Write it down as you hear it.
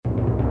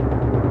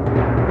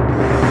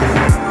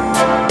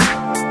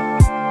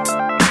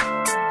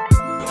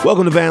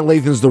Welcome to Van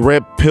Lathan's The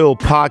Red Pill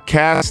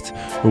Podcast,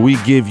 where we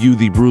give you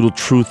the brutal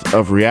truth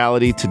of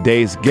reality.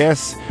 Today's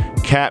guest,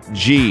 Kap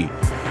G,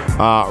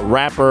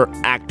 rapper,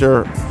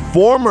 actor,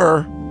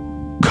 former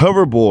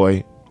cover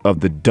boy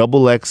of the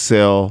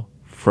XXL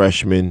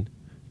freshman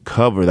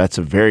cover. That's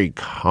a very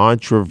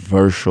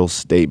controversial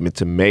statement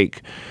to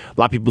make. A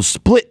lot of people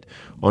split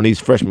on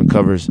these freshman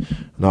covers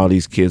and all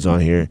these kids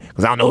on here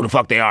because I don't know who the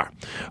fuck they are.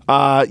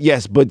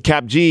 Yes, but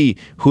Kap G,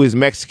 who is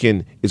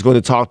Mexican, is going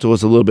to talk to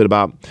us a little bit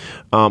about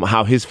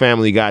how his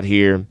family got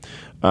here,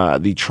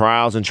 the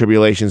trials and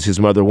tribulations his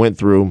mother went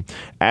through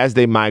as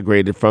they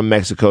migrated from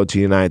Mexico to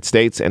the United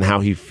States, and how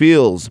he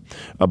feels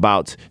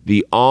about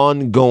the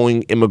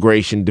ongoing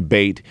immigration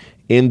debate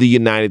in the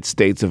United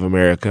States of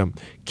America,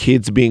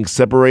 kids being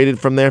separated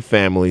from their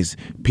families,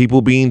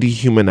 people being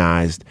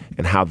dehumanized,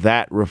 and how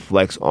that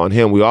reflects on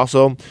him. We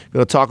also going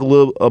to talk a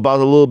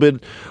little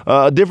bit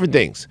different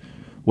things,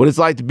 what it's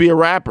like to be a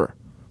rapper,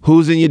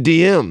 who's in your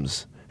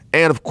DMs,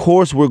 and of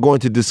course we're going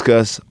to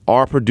discuss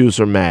our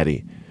producer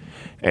Maddie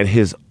and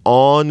his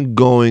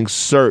ongoing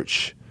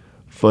search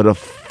for the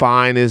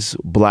finest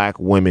black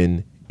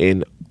women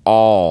in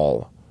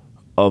all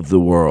of the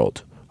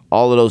world.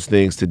 All of those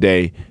things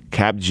today.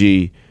 Kap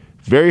G,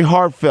 very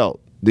heartfelt,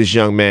 this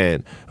young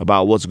man,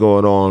 about what's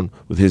going on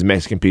with his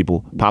Mexican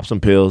people. Pop some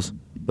pills.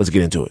 Let's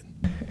get into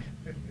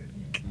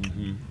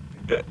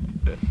it.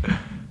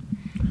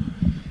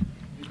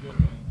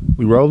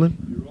 We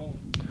rolling?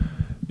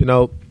 You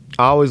know,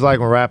 I always like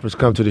when rappers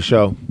come to the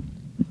show.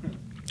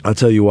 I'll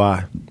tell you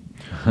why.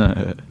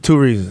 2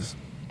 reasons.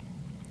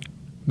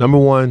 Number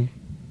one,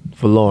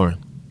 for Lauren.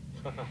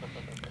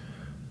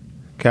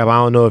 Kap, I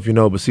don't know if you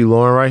know, but see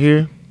Lauren right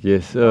here?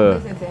 Yes,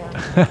 sir.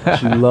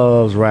 She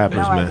loves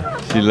rappers,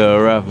 man. She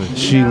love rappers.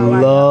 She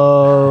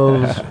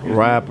loves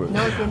rappers.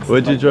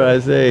 What you try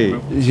to say?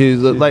 She's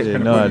like,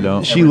 No, I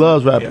don't. she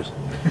loves rappers.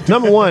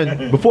 Number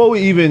one, before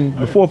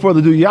further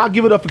ado, y'all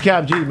give it up for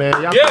Kap G, man.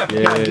 Y'all give it up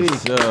for Kap G.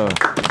 Yes, sir.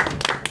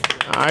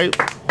 All right.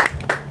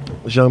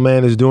 This young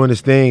man is doing his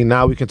thing.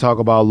 Now we can talk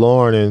about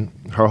Lauren and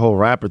her whole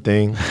rapper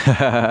thing.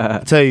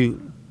 I tell you,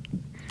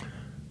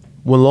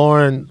 when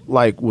Lauren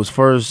was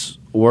first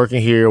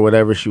working here or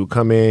whatever, she would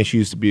come in. She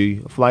used to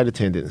be a flight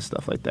attendant and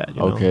stuff like that.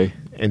 You know? Okay.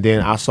 And then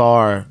I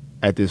saw her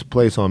at this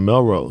place on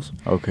Melrose.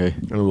 Okay.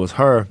 And it was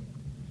her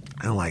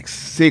and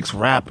 6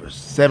 rappers,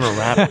 7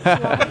 rappers.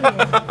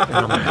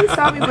 He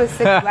saw me with 6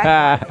 black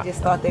guys. I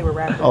just thought they were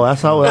rappers. Oh,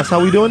 that's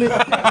how we doing it?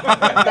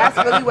 That's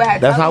really what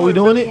happened. That's how we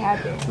doing it?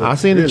 Happened. I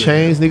seen the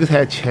chains. Niggas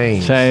had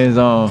chains. Chains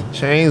on.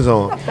 Chains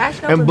on.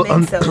 Fashionable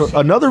men sell shit.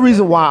 Another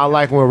reason why I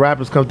like when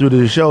rappers come through to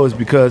the show is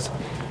because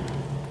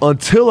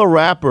until a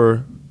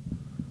rapper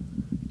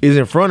is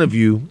in front of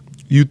you,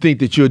 you think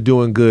that you're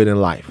doing good in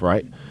life,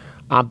 right?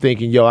 I'm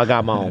thinking, yo, I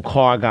got my own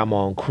car, I got my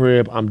own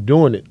crib, I'm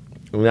doing it.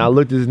 And when I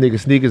looked at this nigga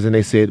sneakers and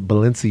they said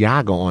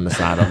Balenciaga on the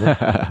side of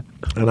them,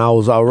 and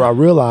I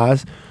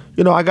realized,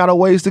 you know, I got a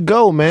ways to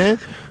go, man.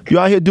 You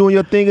out here doing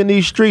your thing in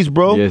these streets,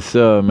 bro. Yes,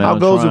 sir, man. How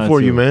goes it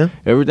for you, man?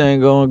 Everything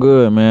going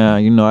good,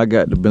 man. You know, I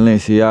got the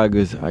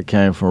Balenciagas. I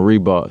came from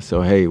Reebok,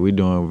 so hey, we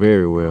doing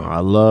very well. I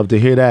love to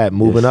hear that.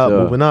 Moving up.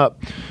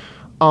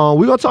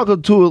 We're gonna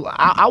talk to.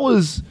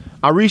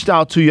 I reached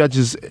out to you.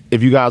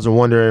 If you guys are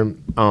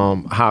wondering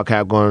how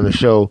Kap going on the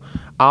show,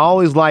 I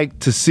always like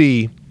to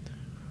see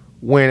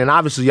when, and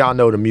obviously y'all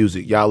know the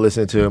music. Y'all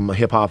listen to my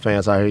hip hop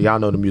fans out here. Y'all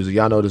know the music.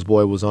 Y'all know this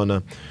boy was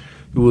on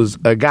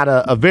got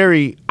a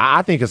very,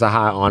 I think it's a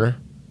high honor.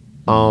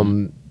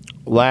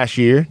 Last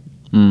year,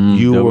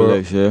 you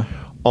were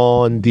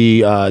on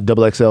the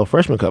XXL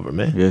freshman cover,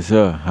 man. Yes,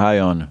 sir. High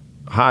honor.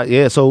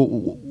 Yeah.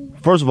 So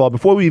first of all,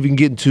 before we even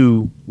get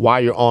into why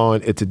you're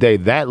on it today,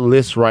 that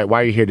list, right,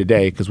 why you're here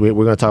today, because we're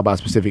going to talk about a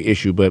specific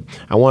issue, but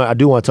I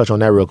do want to touch on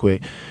that real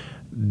quick.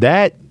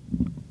 That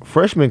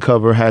freshman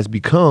cover has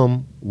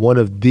become one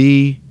of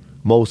the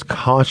most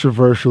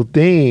controversial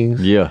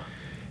things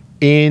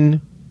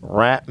in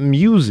rap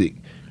music,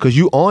 because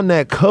you on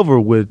that cover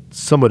with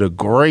some of the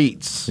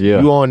greats.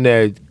 You on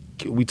that.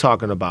 We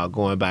talking about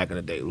going back in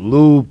the day,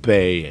 Lupe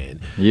and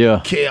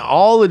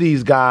all of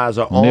these guys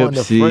are on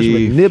the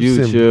freshman.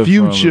 Nipsey,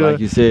 Future,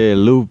 like you said,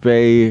 Lupe,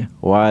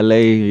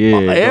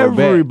 Wale,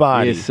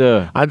 everybody. Yes,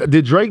 sir.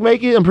 Did Drake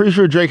make it? I'm pretty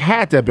sure Drake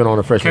had to have been on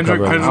the freshman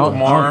cover. I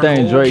don't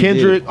think Drake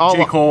Kendrick,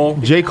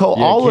 J. Cole,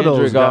 all of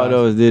those guys. All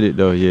those did it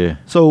though, yeah.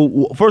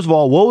 So first of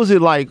all, what was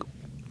it like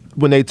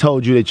when they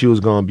told you that you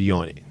was gonna be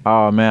on it?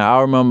 Oh man, I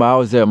remember I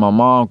was at my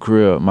mom's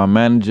crib. My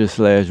manager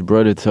 /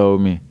 brother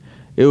told me.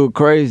 It was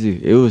crazy.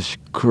 It was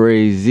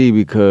crazy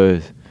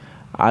because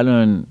I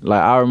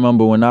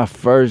remember when I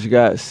first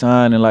got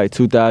signed in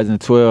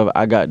 2012,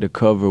 I got the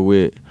cover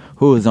with,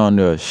 who was on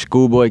the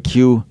Schoolboy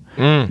Q,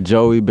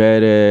 Joey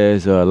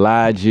Badass,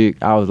 Logic.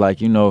 I was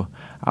like, you know,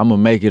 I'm going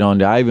to make it on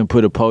there. I even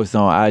put a post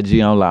on IG.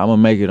 I'm like, I'm going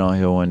to make it on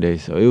here one day.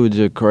 So it was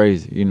just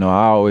crazy. You know,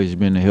 I always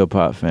been a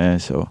hip-hop fan,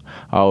 so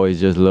I always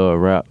just love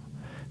rap.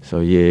 So,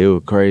 yeah, it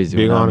was crazy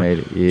when I made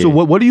it. Yeah. So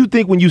what do you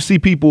think when you see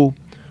people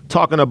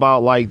talking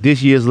about like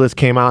this year's list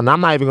came out, and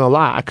I'm not even gonna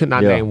lie, I could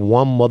not name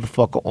one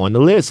motherfucker on the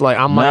list. Like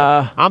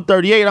I'm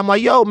 38. I'm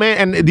like, yo,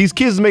 man, and these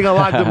kids making a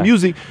lot of good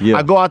music.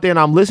 I go out there and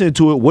I'm listening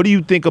to it. What do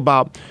you think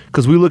about?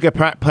 Because we look at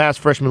past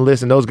freshman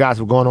lists, and those guys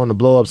have gone on to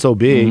blow up so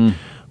big.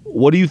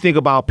 What do you think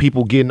about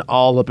people getting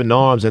all up in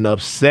arms and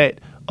upset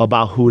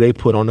about who they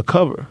put on the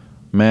cover?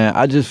 Man,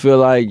 I just feel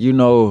like,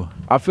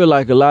 I feel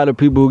like a lot of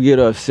people who get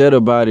upset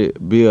about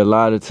it be a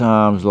lot of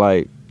times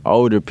like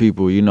older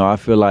people. I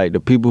feel like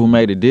the people who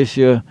made it this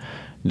year,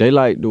 they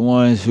like the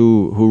ones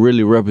who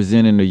really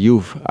representing the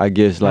youth, I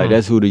guess. Like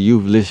that's who the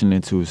youth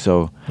listening to.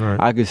 So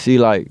I could see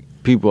like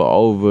people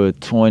over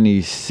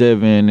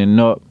 27 and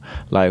up,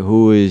 like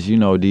who is,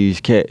 these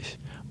cats.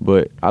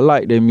 But I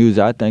like their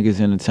music. I think it's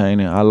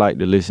entertaining. I like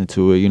to listen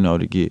to it,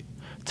 to get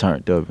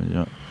turned up and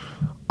jump.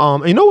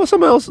 You know what?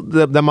 Something else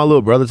that my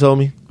little brother told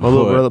me. My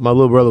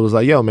little brother was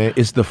like, "Yo, man,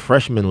 it's the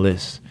freshman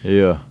list.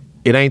 Yeah,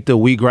 it ain't the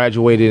we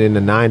graduated in the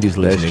 '90s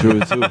list." That's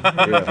true too.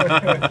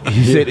 Yeah.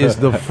 He said it's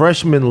the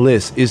freshman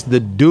list. It's the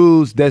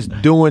dudes that's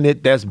doing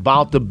it. That's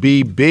about to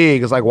be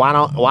big. It's like why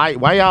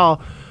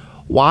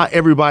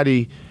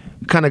everybody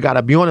kind of got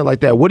to be on it like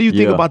that? What do you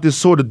think about this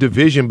sort of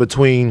division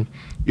between,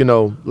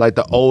 like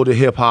the older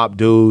hip hop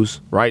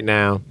dudes right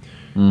now?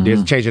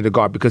 There's changing the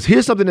guard, because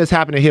here's something that's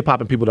happening in hip hop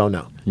and people don't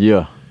know.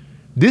 Yeah.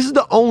 This is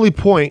the only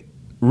point,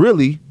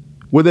 really,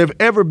 where there've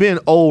ever been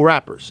old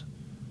rappers.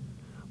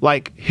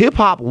 Like,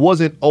 hip-hop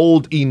wasn't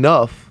old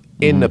enough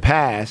in the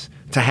past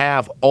to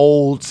have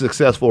old,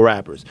 successful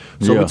rappers.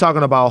 So we're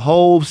talking about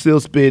Hov still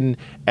spitting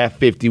at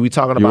 50. We're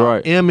talking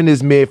about M in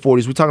his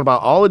mid-40s. We're talking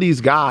about all of these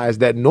guys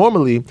that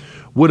normally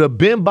would have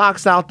been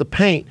boxed out the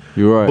paint.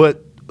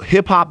 But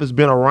hip-hop has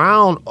been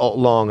around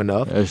long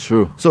enough. That's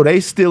true. So they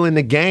still in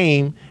the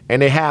game,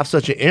 and they have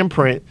such an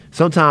imprint.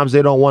 Sometimes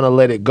they don't want to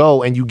let it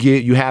go, and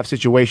you have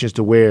situations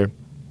to where,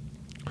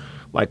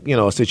 like,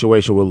 a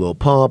situation with Lil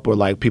Pump, or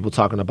like people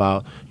talking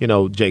about,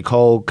 J.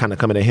 Cole kind of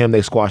coming at him,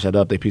 they squash that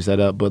up, they piece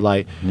that up. But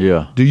like,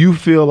 do you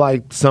feel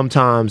like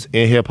sometimes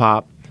in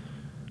hip-hop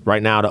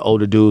right now the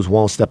older dudes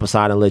won't step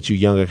aside and let you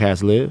younger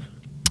cats live?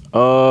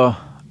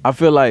 I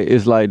feel like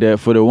it's like that.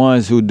 For the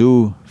ones who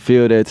do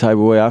feel that type of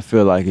way, I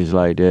feel like it's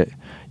like that,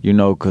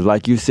 because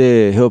like you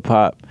said,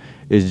 hip-hop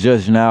is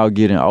just now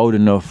getting old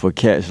enough for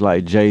cats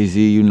like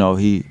Jay-Z,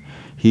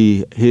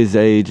 his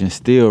age and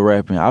still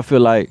rapping. I feel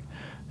like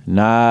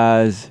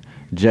Nas,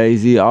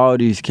 Jay-Z, all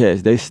these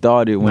cats, they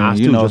started when, Nas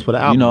too, just put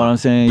an album what I'm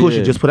saying?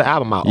 Pusha just put an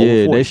album out.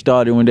 Yeah, they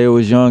started when they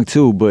was young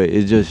too, but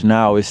it's just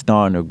now it's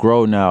starting to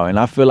grow now. And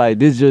I feel like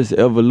this just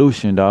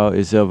evolution, dog.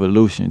 It's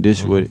evolution.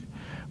 This what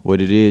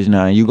it is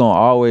now. And you gonna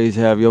always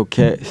have your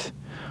cats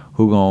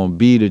who gonna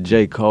be the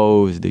J.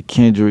 Coles, the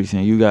Kendricks,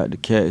 and you got the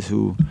cats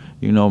who,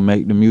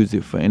 make the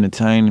music for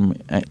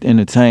entertainment,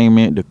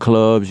 the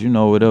clubs,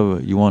 whatever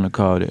you want to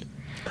call it.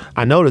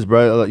 I noticed,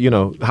 bro,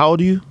 how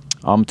old are you?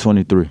 I'm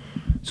 23.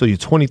 So you're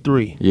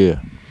 23? Yeah.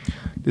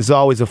 This is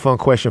always a fun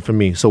question for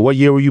me. So what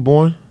year were you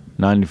born?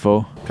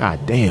 94.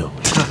 God damn.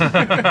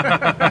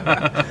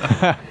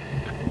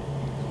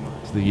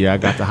 It's the year I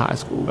got to high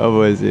school. I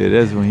was say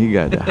that's when he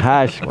got to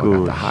high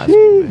school.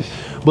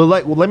 But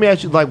like, let me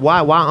ask you, like, why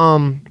how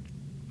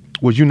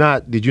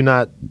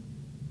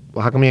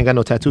come you ain't got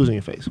no tattoos on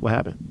your face? What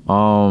happened?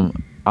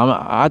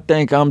 I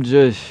think I'm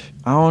just,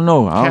 I don't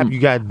know. Cap, you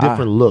got a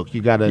different look.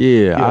 You got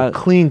a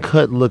clean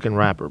cut looking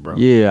rapper, bro.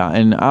 Yeah,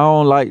 and I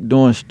don't like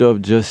doing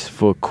stuff just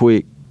for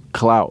quick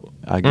clout,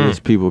 I guess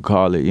people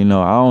call it. I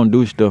don't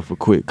do stuff for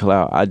quick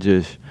clout. I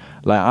just,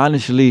 like,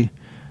 honestly,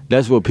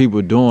 that's what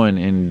people doing,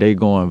 and they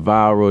going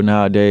viral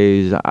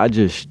nowadays. I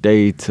just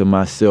stay to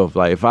myself.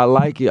 Like, if I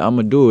like it, I'm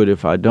going to do it.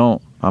 If I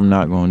don't, I'm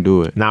not going to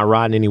do it. Not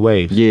riding any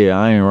waves? Yeah,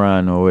 I ain't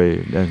riding no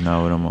wave. That's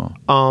not what I'm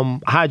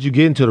on. How'd you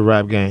get into the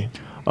rap game?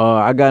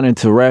 I got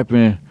into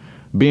rapping,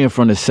 being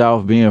from the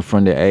South, being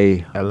from the A.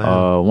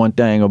 One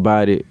thing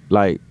about it,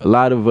 like, a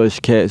lot of us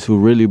cats who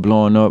really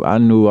blowing up, I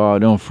knew all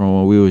them from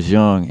when we was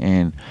young.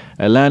 And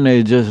Atlanta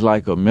is just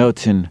like a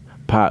melting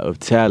pot of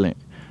talent.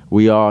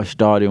 We all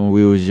started when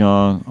we was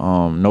young.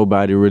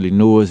 Nobody really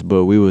knew us,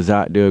 but we was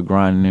out there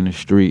grinding in the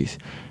streets,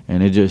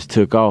 and it just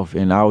took off.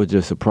 And I was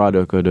just a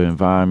product of the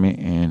environment.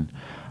 And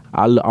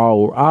I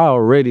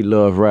already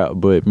love rap,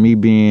 but me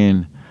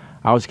being,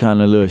 I was kind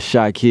of a little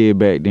shy kid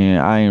back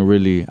then. I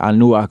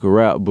knew I could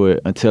rap, but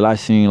until I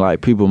seen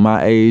like people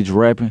my age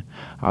rapping,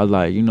 I was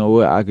like, you know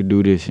what, I could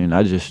do this, and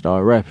I just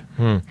started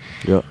rapping.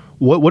 Yep.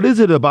 What is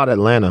it about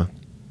Atlanta?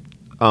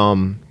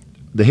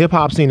 The hip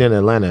hop scene in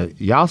Atlanta,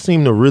 y'all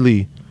seem to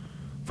really,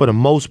 for the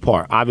most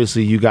part,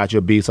 obviously you got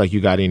your beats like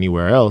you got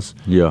anywhere else.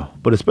 Yeah.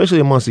 But especially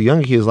amongst the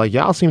younger kids, like,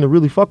 y'all seem to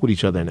really fuck with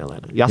each other in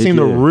Atlanta. Y'all seem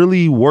to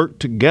really work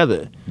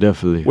together.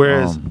 Definitely.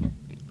 Whereas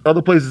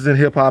other places in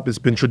hip hop, it's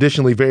been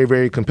traditionally very,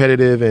 very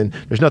competitive, and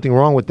there's nothing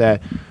wrong with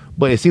that.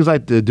 But it seems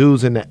like the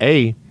dudes in the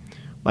A,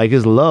 like,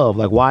 it's love.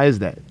 Like, why is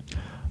that?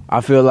 I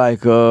feel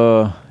like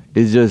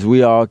it's just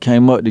we all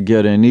came up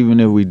together, and even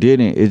if we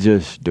didn't, it's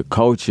just the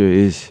culture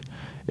is.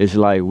 It's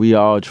like we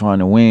all trying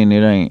to win.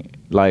 It ain't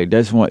like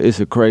it's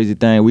a crazy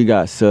thing. We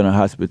got Southern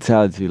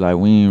hospitality. Like,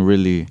 we ain't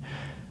really.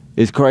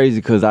 it's crazy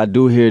because I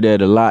do hear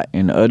that a lot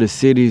in other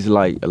cities.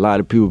 Like, a lot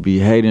of people be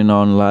hating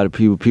on a lot of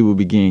people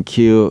be getting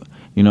killed.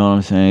 You know what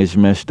I'm saying? It's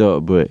messed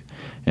up. But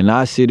in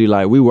our city,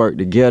 like, we work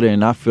together,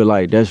 and I feel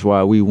like that's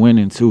why we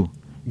winning too.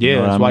 Yeah, You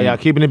know that's what why I mean? y'all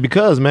keeping it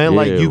because, man,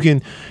 like Yeah. you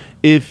can,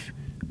 if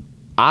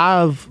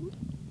I've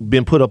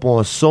been put up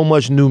on so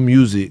much new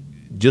music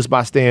just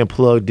by staying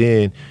plugged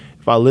in,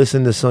 if I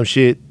listen to some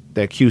shit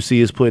that QC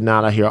is putting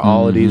out, I hear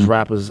all of these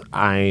rappers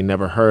I ain't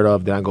never heard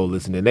of, then I go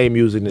listen to their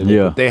music, and they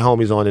Yeah. put their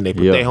homies on, and they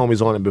put Yeah. their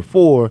homies on it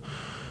before.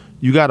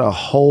 You got a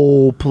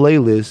whole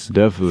playlist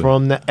Definitely.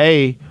 from the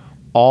A,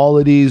 all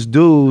of these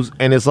dudes,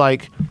 and it's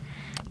like,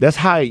 that's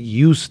how it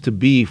used to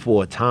be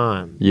for a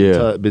time.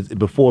 Yeah.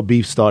 Before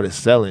beef started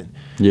selling.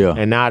 Yeah.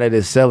 And now that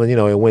it's selling, you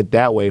know, it went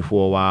that way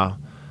for a while.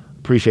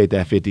 Appreciate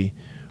that 50.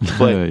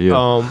 But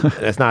Yeah.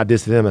 that's not a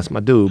diss to them, that's my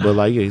dude. But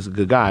like, yeah, he's a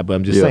good guy. But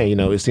I'm just Yeah. saying, you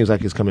know, it seems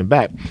like it's coming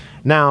back.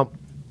 Now,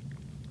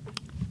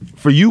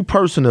 for you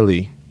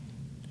personally,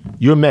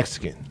 you're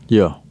Mexican.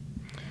 Yeah.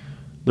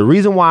 The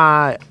reason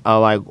why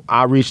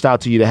I reached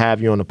out to you to have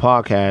you on the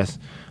podcast,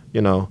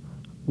 you know,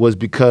 was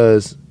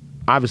because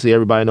obviously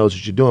everybody knows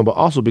what you're doing, but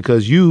also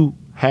because you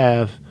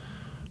have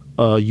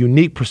a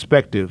unique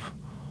perspective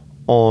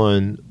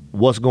on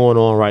what's going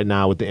on right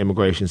now with the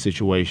immigration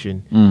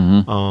situation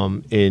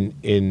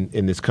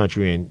in this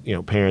country, and you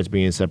know, parents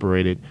being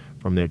separated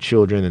from their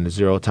children and the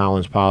zero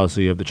tolerance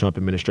policy of the Trump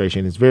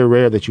administration. It's very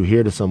rare that you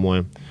hear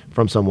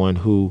from someone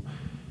who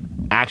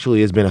actually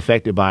has been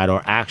affected by it,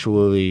 or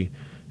actually,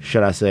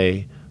 should I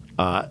say,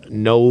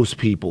 knows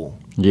people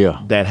Yeah.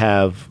 that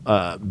have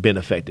been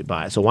affected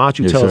by it. So why don't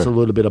you Yes, tell us sir. a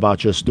little bit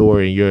about your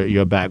story and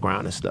your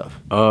background and stuff?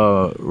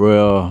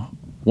 Well,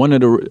 one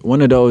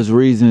of those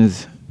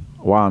reasons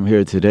why I'm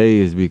here today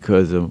is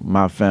because of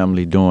my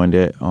family doing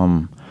that.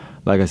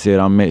 Like I said,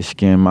 I'm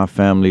Mexican. My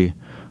family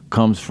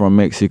comes from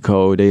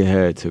Mexico. They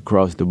had to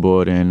cross the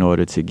border in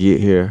order to get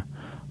here.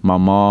 My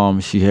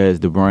mom, she has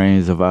the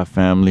brains of our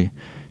family.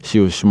 She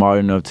was smart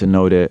enough to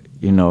know that,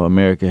 you know,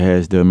 America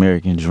has the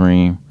American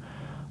dream.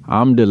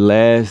 I'm the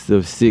last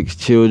of 6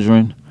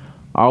 children.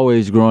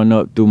 Always growing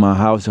up through my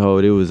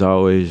household, it was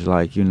always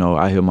like, you know,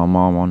 I hear my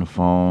mom on the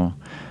phone,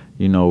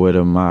 you know,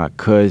 whether my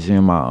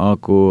cousin, my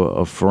uncle,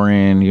 a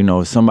friend, you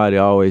know, somebody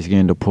always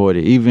getting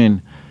deported.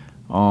 Even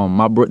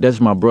that's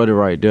my brother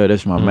right there.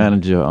 That's my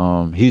manager.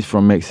 He's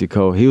from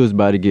Mexico. He was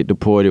about to get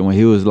deported when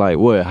he was like,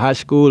 what, high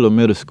school or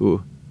middle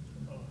school?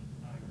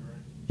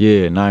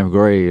 Yeah, 9th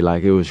grade.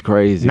 Like, it was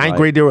crazy. Ninth Like,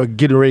 grade, they were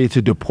getting ready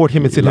to deport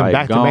him and send him like,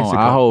 back to gone. Mexico.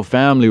 Our whole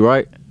family,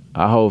 right?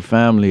 Our whole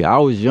family. I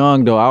was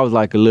young, though. I was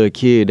like a little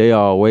kid. They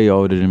all way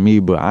older than me,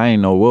 but I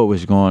ain't know what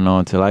was going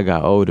on till I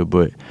got older.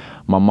 But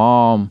my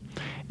mom,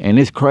 and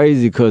it's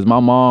crazy because my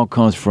mom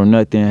comes from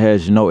nothing,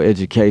 has no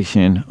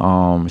education.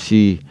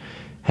 She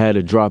had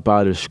to drop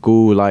out of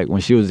school, like, when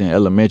she was in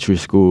elementary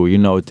school, you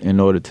know, in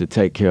order to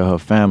take care of her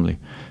family.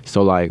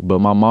 So, like, but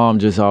my mom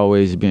just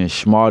always been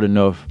smart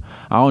enough.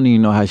 I don't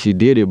even know how she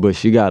did it, but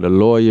she got a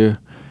lawyer.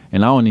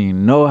 And I don't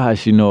even know how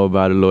she know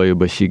about a lawyer,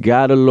 but she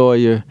got a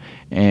lawyer,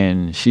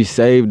 and she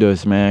saved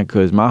us, man,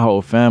 because my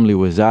whole family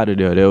was out of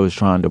there. They was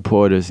trying to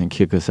deport us and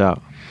kick us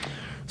out.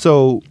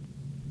 So,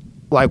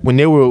 like, when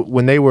they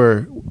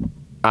were,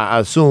 I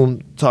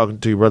assume, talking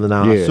to your brother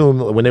now, I Yeah. assume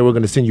when they were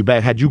going to send you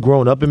back, had you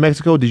grown up in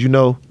Mexico? Did you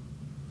know?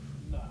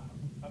 Nah,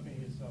 I've been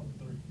here since I was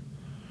 3.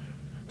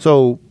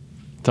 So,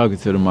 Talking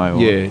to the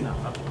mic. yeah.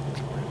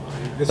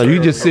 So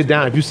you just sit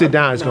down. If you sit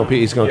down, it's gonna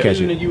catch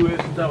I've been you. in the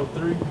U.S. since I was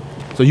 3.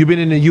 So you've been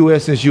in the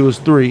U.S. since you was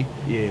 3.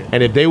 Yeah.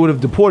 And if they would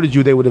have deported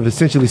you, they would have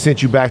essentially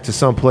sent you back to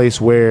some place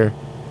where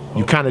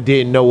you kind of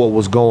didn't know what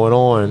was going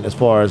on, as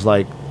far as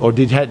like, or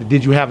did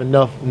you have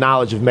enough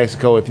knowledge of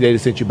Mexico? If they'd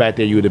have sent you back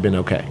there, you would have been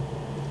okay.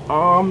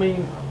 I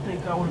mean, I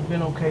think I would have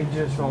been okay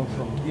just from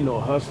you know,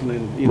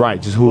 hustling. You know, Right,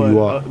 just who you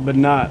are. But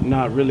not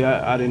really.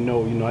 I didn't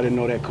know, you know, I didn't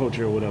know that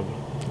culture or whatever.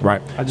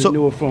 Right. I just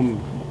knew it from,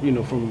 you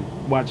know,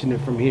 from watching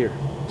it from here.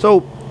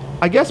 So,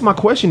 I guess my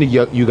question to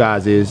you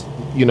guys is,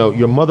 you know,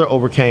 your mother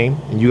overcame,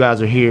 and you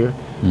guys are here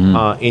in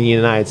the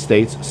United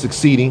States,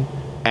 succeeding,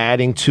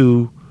 adding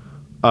to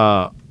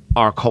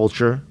our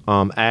culture,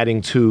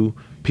 adding to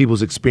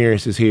people's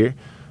experiences here,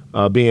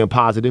 being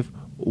positive.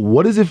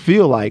 What does it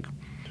feel like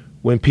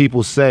when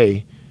people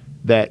say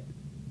that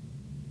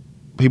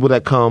people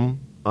that come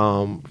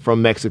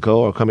from Mexico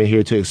or coming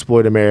here to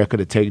exploit America,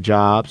 to take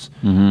jobs,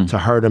 to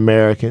hurt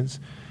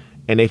Americans,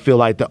 and they feel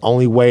like the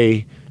only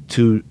way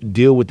to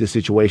deal with this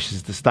situation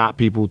is to stop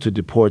people, to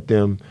deport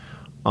them,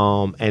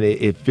 and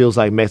it feels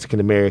like Mexican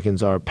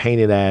Americans are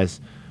painted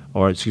as,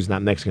 or excuse me,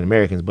 not Mexican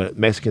Americans, but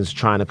Mexicans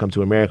trying to come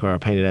to America are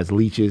painted as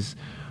leeches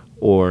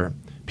or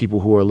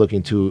people who are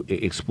looking to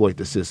exploit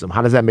the system.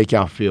 How does that make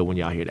y'all feel when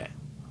y'all hear that?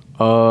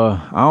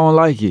 I don't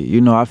like it. You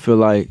know, I feel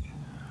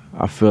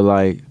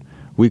like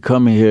we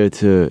coming here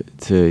to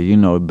you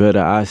know, better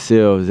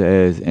ourselves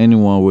as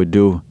anyone would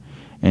do.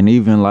 And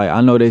even like,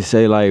 I know they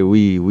say like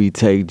we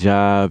take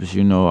jobs,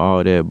 you know,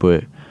 all that,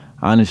 but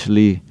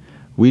honestly,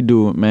 we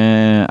do,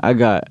 man. I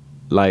got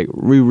like,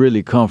 we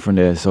really come from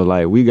that. So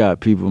like, we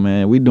got people,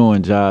 man, we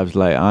doing jobs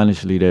like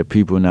honestly that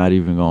people not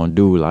even gonna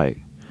do. Like,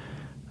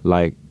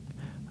 like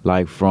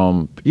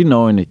from, you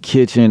know, in the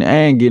kitchen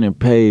and getting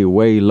paid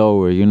way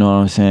lower, you know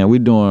what I'm saying? We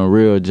doing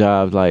real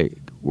jobs like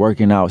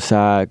working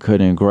outside,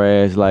 cutting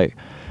grass, like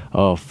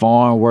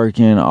farm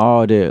working,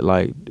 all that,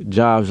 like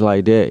jobs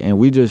like that. And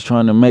we just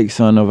trying to make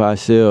something of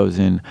ourselves.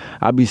 And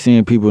I be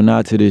seeing people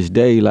now to this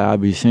day, like I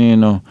be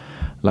seeing them,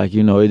 like,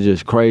 you know, it's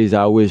just crazy.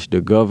 I wish the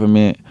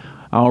government,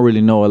 I don't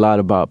really know a lot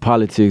about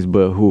politics,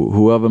 but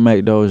whoever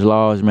make those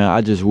laws, man,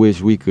 I just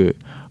wish we could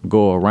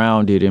go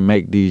around it and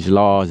make these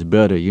laws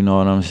better, you know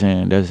what I'm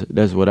saying?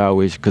 That's what I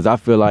wish, because I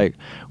feel like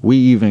we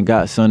even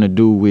got something to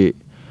do with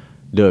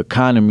the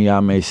economy,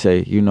 I may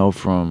say, you know,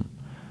 from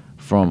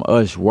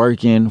us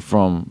working,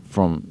 from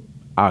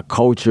our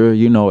culture,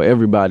 you know,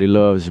 everybody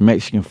loves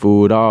Mexican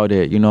food, all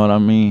that, you know what I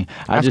mean?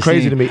 That's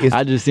crazy to me.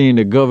 I just seen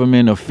the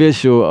government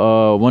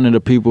official, one of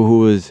the people who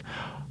was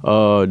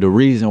the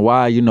reason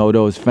why, you know,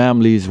 those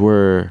families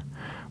were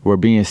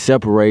being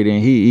separated,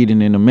 and he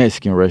eating in a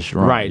Mexican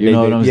restaurant. Right. You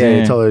know what I'm saying?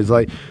 Yeah, totally. It's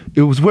like,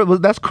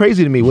 that's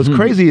crazy to me. What's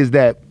crazy is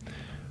that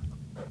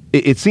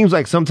it seems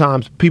like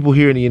sometimes people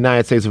here in the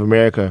United States of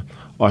America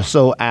are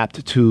so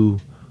apt to,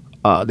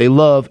 they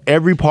love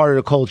every part of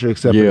the culture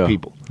except for the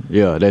people.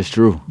 Yeah, that's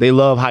true. They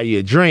love how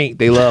you drink.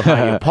 They love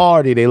how you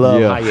party. They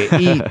love how you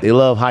eat. They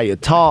love how you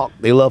talk.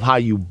 They love how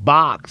you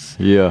box.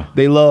 Yeah.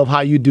 They love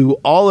how you do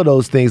all of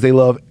those things. They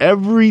love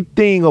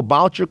everything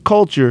about your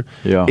culture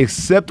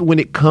except when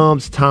it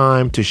comes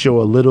time to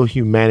show a little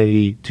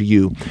humanity to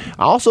you.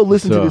 I also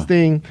listened to this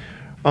thing.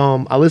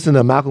 I listened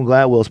to Malcolm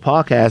Gladwell's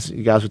podcast.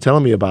 You guys were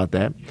telling me about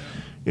that.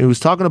 He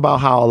was talking about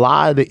how a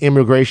lot of the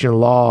immigration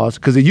laws,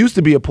 because it used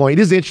to be a point.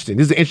 This is interesting.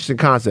 This is an interesting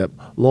concept.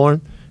 Lauren,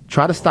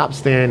 try to stop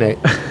staring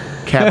at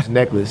Cap's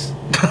necklace.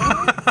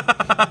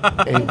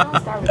 And,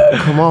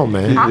 come on,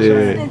 man. I'm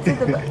listening to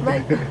the I'm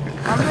listening to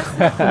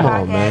the Come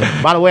on,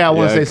 man. By the way, I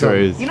want to say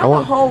something. You know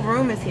the whole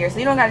room is here, so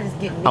you don't gotta just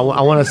get me. I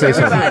want to say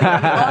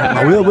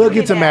something. We'll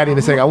get to Maddie in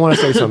a second. I want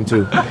to say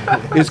something too.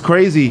 It's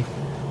crazy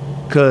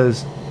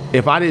because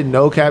if I didn't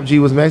know Cap G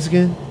was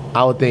Mexican,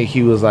 I would think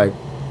he was like,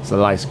 it's a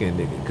light-skinned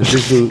nigga. Because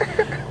this dude,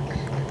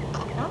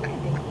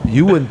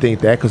 you wouldn't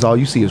think that because all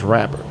you see is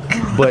rapper.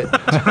 But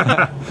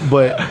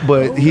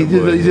he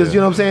just,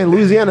 you know what I'm saying?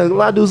 Louisiana, a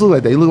lot of dudes look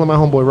like that. He look like my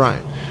homeboy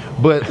Ryan.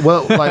 But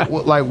but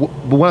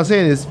what I'm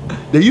saying is,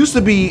 there used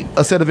to be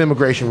a set of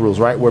immigration rules,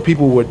 right, where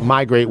people would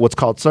migrate, what's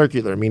called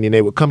circular, meaning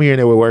they would come here and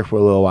they would work for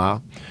a little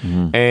while,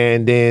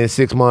 and then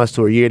 6 months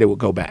to a year they would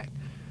go back.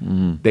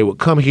 They would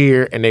come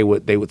here and they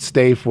would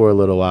stay for a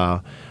little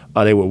while.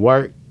 They would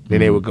work,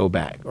 then they would go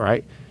back,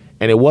 right?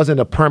 And it wasn't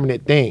a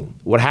permanent thing.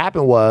 What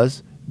happened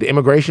was the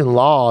immigration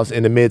laws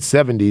in the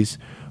mid-'70s,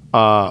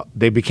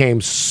 they became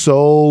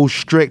so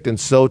strict and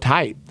so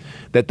tight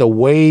that the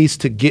ways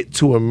to get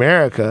to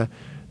America,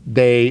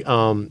 they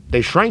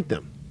shrank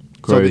them.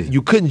 Crazy. So that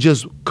you couldn't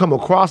just come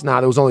across now.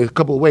 There was only a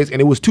couple of ways, and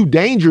it was too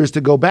dangerous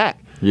to go back.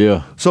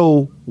 Yeah.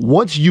 So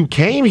once you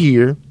came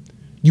here,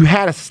 you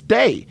had to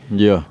stay.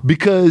 Yeah.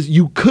 Because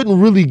you couldn't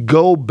really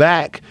go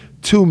back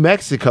to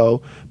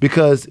Mexico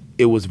because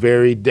it was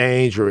very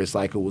dangerous.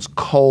 Like, it was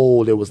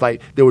cold. It was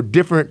like there were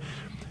different.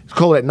 It's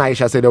cold at night,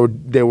 should I say?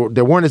 There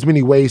weren't as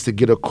many ways to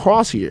get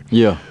across here.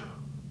 Yeah.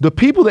 The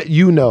people that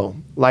you know,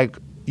 like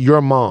your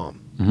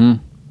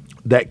mom,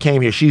 that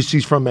came here.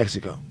 She's from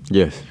Mexico.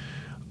 Yes.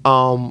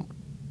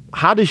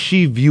 How does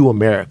she view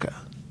America?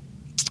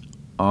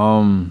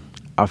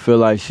 I feel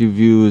like she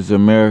views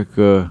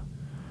America.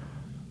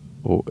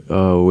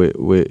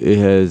 With it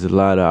has a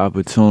lot of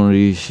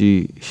opportunities.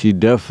 She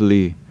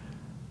definitely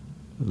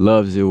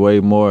loves it way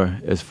more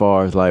as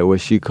far as like where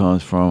she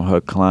comes from, her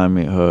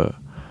climate,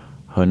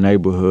 her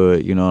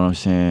neighborhood. You know what I'm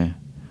saying?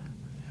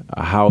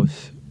 A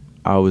house.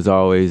 I was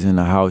always in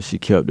the house. She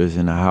kept us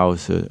in the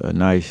house, a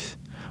nice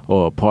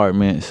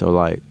apartment. So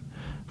like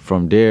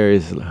from there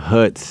is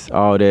huts,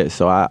 all that.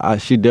 So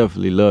she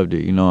definitely loved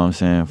it. You know what I'm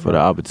saying? For the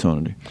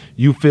opportunity.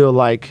 You feel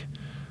like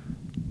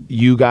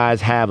you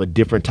guys have a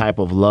different type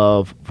of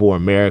love for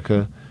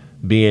America,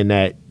 being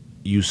that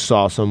you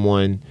saw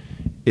someone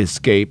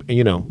escape, and,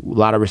 you know, a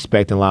lot of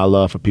respect and a lot of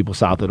love for people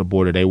south of the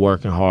border. They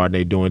working hard,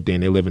 they doing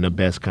things, they living the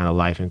best kind of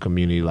life and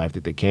community life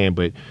that they can.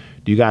 But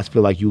do you guys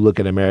feel like you look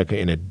at America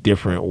in a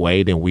different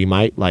way than we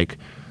might? Like,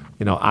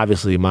 you know,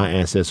 obviously my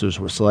ancestors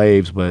were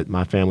slaves, but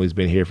my family's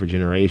been here for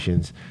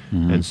generations.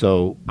 And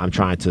so I'm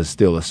trying to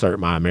still assert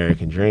my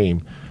American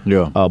dream.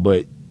 Yeah.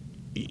 But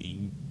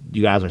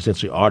you guys are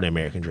essentially are the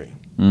American dream.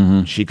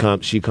 She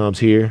comes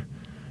here,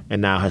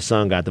 and now her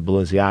son got the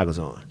Balenciagas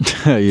on.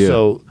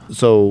 Yeah.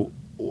 So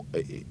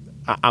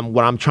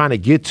what I'm trying to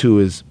get to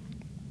is,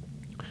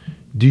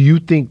 do you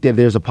think that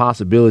there's a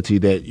possibility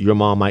that your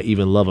mom might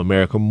even love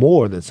America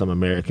more than some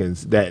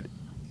Americans that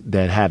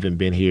haven't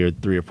been here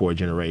 3 or 4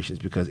 generations,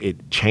 because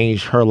it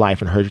changed her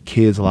life and her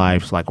kids'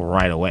 lives like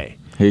right away?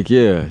 Heck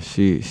yeah,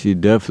 she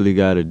definitely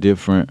got a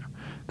different,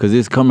 because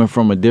it's coming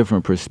from a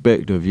different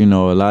perspective. You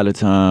know, a lot of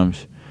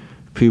times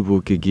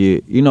people could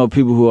get, you know,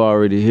 people who are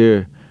already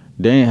here,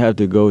 they ain't have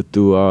to go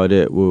through all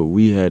that what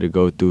we had to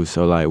go through.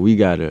 So like we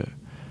got a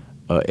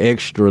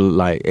extra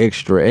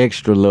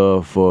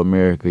love for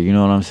America. You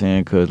know what I'm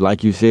saying? Cause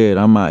like you said,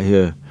 I'm out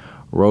here,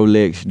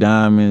 Rolex,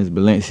 diamonds,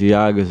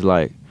 Balenciagas.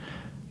 Like,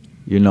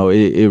 you know,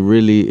 it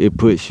really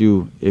puts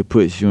you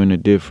in a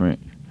different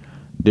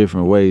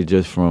ways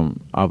just from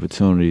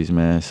opportunities,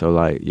 man. So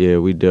like, yeah,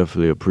 we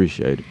definitely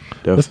appreciate it.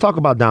 Definitely. Let's talk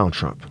about Donald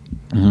Trump.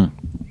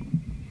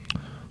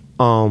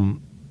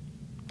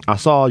 I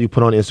saw you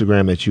put on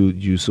Instagram that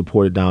you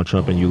supported Donald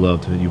Trump and you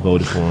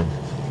voted for him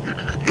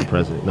for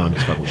president. No, I'm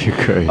just fucking with you.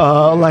 You're crazy.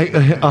 I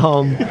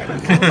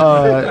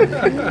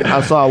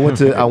saw. I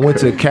went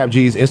to Cap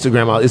G's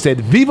Instagram. It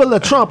said "Viva la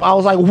Trump." I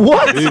was like,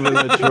 "What?" Viva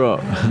la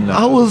Trump. No.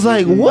 I was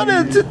like, "What?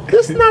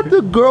 This not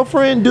the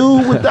girlfriend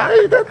dude with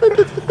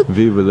that?"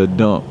 Viva la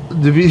dump.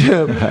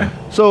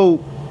 So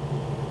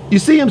you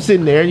see him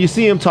sitting there, and you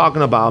see him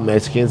talking about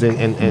Mexicans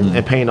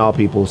and painting all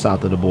people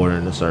south of the border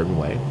in a certain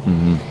way.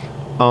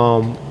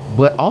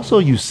 But also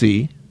you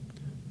see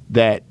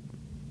that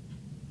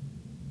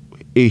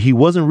he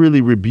wasn't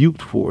really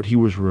rebuked for it. He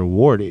was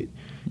rewarded.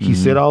 He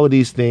said all of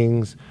these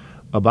things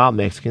about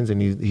Mexicans,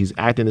 and he's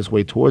acting this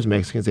way towards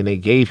Mexicans, and they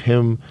gave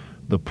him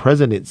the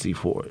presidency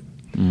for it.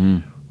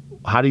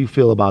 How do you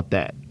feel about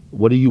that?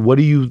 How do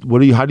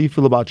you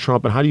feel about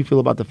Trump, and how do you feel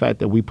about the fact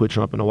that we put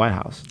Trump in the White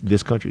House?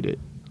 This country did.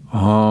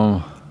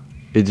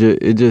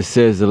 It just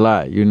says a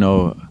lot, you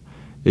know.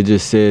 It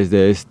just says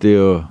that it's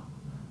still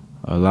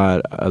a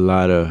lot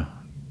of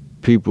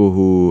people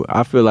who,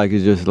 I feel like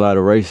it's just a lot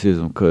of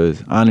racism,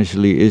 because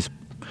honestly,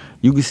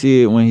 you can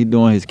see it when he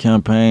doing his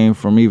campaign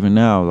from even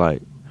now,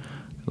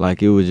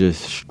 like it was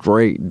just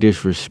straight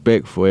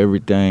disrespect for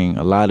everything.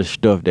 A lot of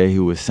stuff that he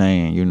was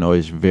saying, you know,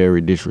 is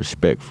very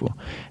disrespectful.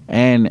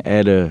 And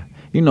at a,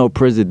 you know,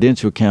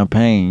 presidential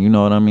campaign, you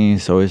know what I mean?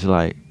 So it's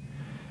like,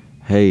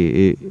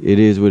 hey, it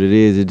is what it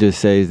is. It just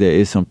says that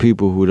it's some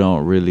people who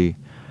don't really,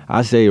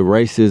 I say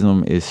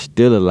racism is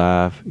still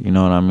alive, you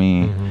know what I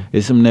mean?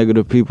 It's some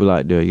negative people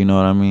out there, you know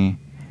what I mean?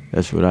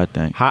 That's what I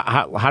think.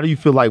 How do you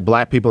feel like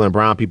black people and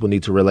brown people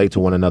need to relate to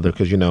one another?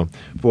 Because, you know,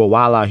 for a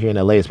while out here in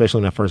LA, especially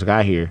when I first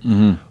got here,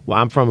 well,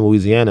 I'm from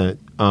Louisiana,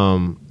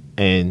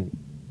 and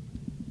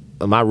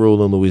my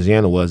rule in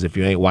Louisiana was if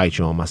you ain't white,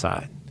 you're on my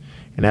side.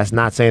 And that's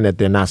not saying that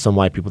there are not some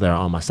white people that are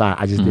on my side.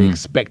 I just didn't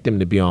expect them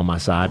to be on my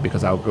side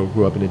because I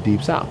grew up in the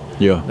Deep South.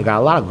 Yeah. I got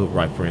a lot of good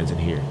white friends in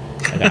here.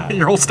 I got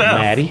your whole staff.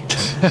 Maddie,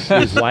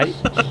 he's white.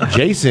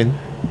 Jason,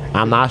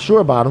 I'm not sure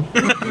about him.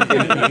 You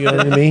know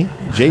what I mean?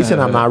 Jason,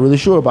 I'm not really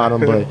sure about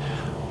him, but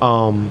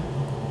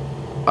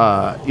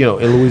you know,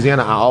 in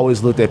Louisiana, I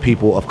always looked at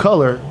people of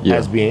color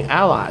as being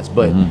allies.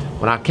 But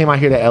when I came out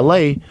here to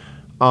LA,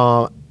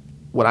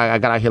 when I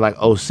got out here like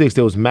 2006,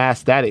 there was mass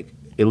static,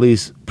 at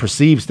least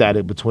perceived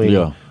static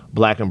between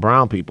black and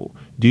brown people.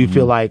 Do you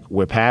feel like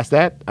we're past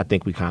that? I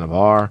think we kind of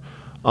are.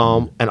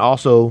 And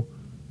also,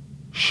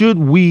 should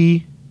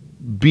we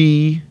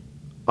be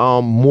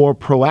more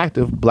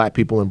proactive, black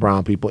people and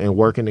brown people, in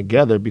working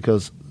together,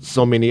 because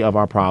so many of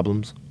our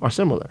problems are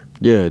similar?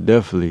 Yeah,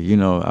 definitely. You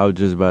know, I was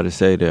just about to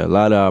say that a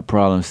lot of our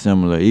problems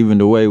similar. Even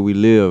the way we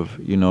live,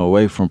 you know,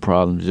 away from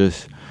problems,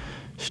 just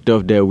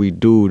stuff that we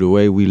do, the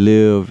way we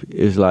live,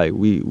 is like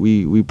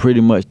we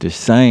pretty much the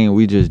same.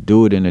 We just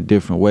do it in a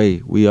different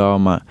way. We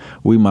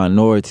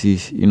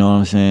minorities, you know what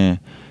I'm saying?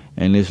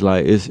 And it's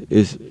like it's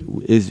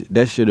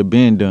that should have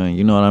been done,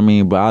 you know what I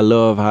mean? But I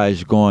love how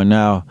it's going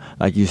now.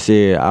 Like you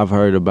said, I've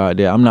heard about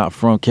that. I'm not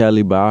from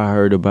Cali, but I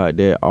heard about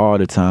that all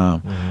the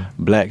time.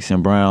 Blacks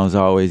and browns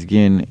always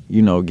getting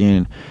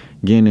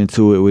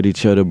into it with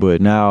each other.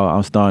 But now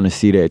I'm starting to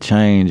see that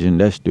change, and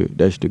that's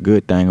the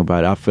good thing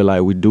about it. I feel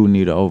like we do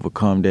need to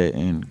overcome that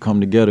and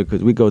come together,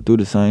 because we go through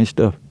the same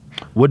stuff.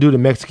 What do the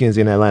Mexicans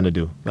in Atlanta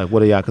do? Like,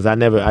 what are y'all? Because I'm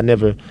not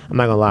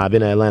gonna lie, I've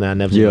been in Atlanta, I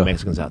never seen the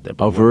Mexicans out there.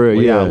 Oh, for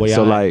real, yeah.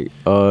 So like,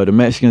 the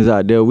Mexicans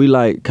out there, we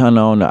like kind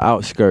of on the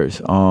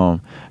outskirts. I'm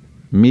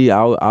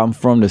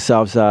from the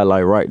south side,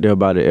 like right there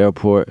by the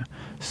airport.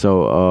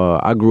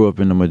 So I grew up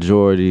in the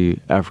majority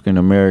African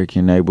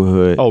American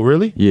neighborhood. Oh,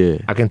 really? Yeah.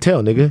 I can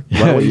tell, nigga.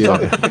 Why are you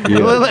talking?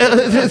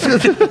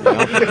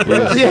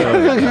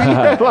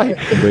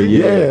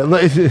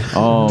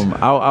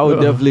 I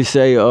would definitely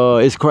say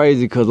it's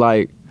crazy, because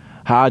like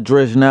how I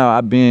dress now,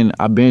 I've been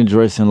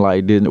dressing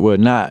like this. Well,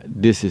 not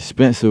this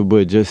expensive,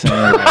 but just saying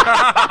like,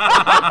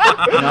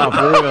 no,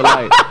 for real,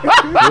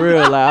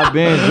 like I've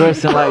been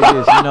dressing like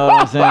this, you know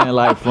what I'm saying?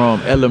 Like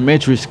from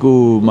elementary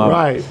school,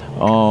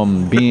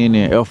 being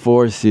in Air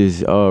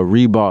Forces,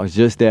 Reeboks,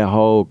 just that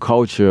whole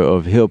culture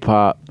of hip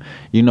hop,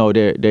 you know,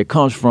 that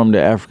comes from the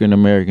African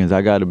Americans.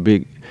 I got a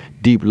big,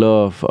 deep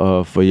love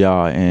for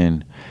y'all,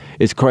 and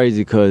it's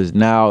crazy because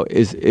now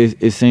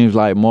it seems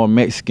like more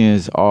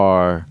Mexicans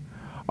are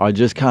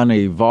just kind of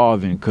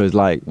evolving. Because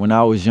like when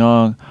I was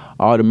young,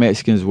 all the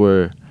Mexicans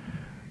were,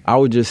 I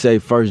would just say,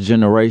 first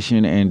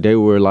generation, and they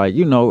were like,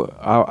 you know,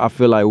 I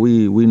feel like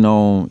we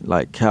know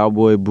like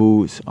cowboy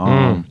boots,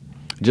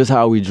 just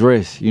how we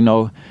dress, you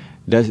know.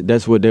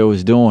 that's what they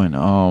was doing.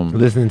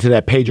 Listening to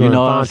that Pedro you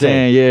know what I'm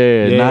saying?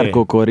 Yeah,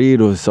 narco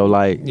corridos. So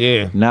like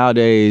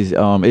nowadays,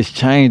 it's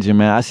changing,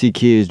 man. I see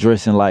kids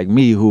dressing like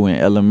me who in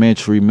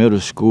elementary, middle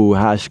school,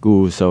 high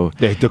school. So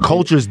the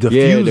culture's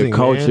diffusing. Yeah, the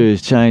culture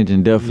is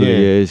changing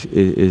definitely. Yeah,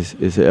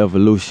 it's an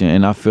evolution,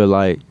 and I feel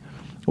like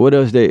what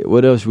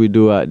else we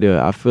do out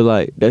there? I feel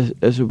like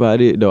that's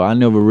about it though. I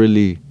never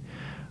really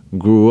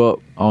grew up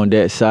on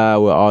that side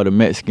where all the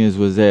Mexicans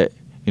was at.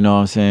 You know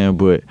what I'm saying?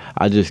 But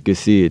I just could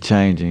see it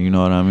changing. You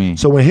know what I mean?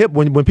 So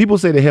when people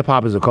say that hip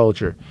hop is a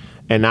culture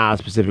and not a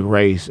specific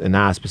race and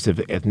not a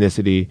specific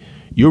ethnicity,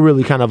 you're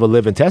really kind of a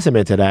living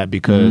testament to that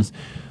because,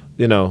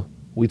 you know,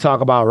 we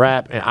talk about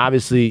rap and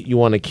obviously you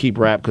want to keep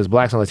rap because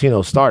Blacks and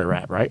Latinos started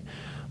rap, right?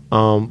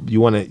 You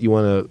want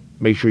to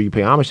make sure you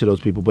pay homage to those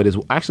people, but it's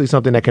actually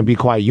something that can be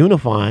quite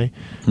unifying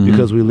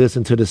because we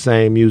listen to the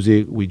same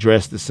music, we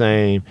dress the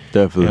same,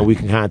 definitely, and we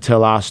can kind of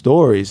tell our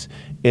stories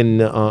in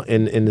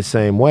the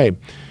same way.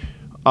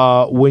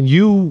 When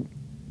you're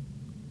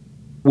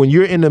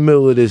in the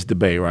middle of this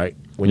debate, right?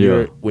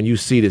 When you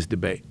see this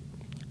debate,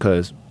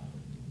 because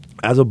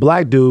as a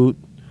black dude,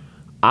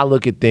 I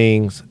look at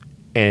things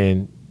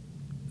and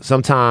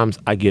sometimes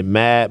I get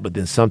mad, but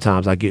then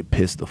sometimes I get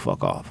pissed the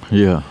fuck off.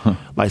 Yeah.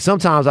 Like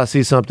sometimes I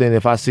see something,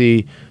 if I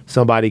see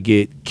somebody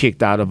get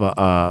kicked out of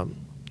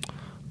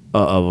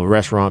a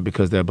restaurant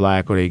because they're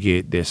black or they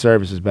get their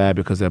service is bad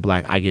because they're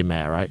black, I get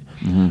mad, right?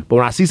 But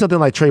when I see something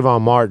like Trayvon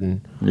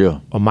Martin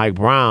or Mike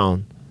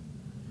Brown,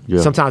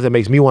 sometimes it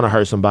makes me want to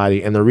hurt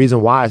somebody. And the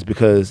reason why is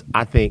because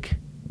I think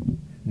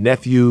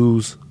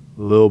nephews,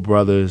 little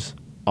brothers,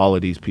 all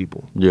of these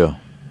people. Yeah.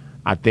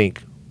 I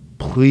think,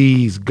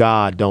 please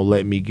God, don't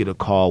let me get a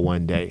call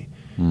one day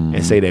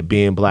and say that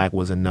being black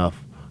was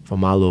enough for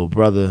my little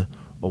brother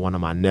or one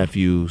of my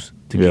nephews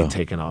to get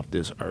taken off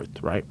this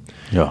earth, right?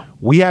 Yeah.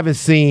 We haven't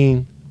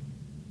seen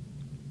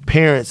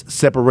parents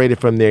separated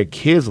from their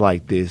kids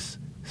like this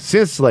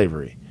since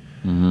slavery.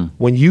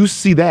 When you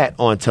see that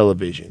on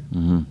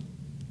television,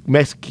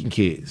 Mexican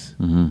kids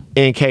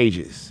in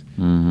cages,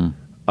 you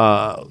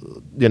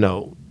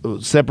know,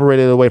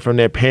 separated away from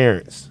their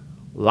parents,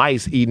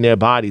 lice eating their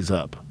bodies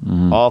up,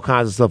 all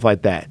kinds of stuff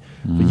like that.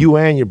 For you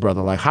and your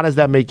brother, like, how does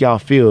that make y'all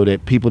feel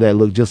that people that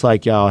look just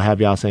like y'all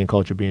have y'all same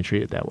culture being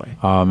treated that way?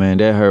 Oh man,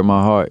 that hurt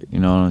my heart. You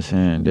know what I'm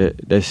saying?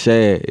 That's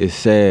sad. It's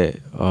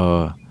sad,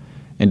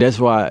 and that's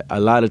why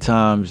a lot of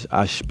times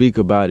I speak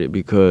about it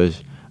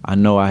because I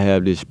know I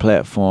have this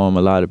platform.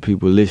 A lot of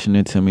people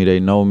listening to me, they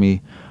know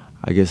me.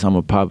 I guess I'm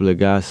a popular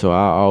guy, so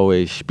I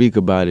always speak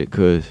about it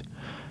because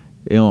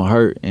it don't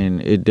hurt,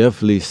 and it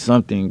definitely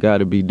something got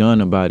to be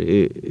done about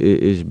it.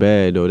 It's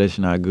bad though. That's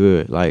not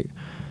good. Like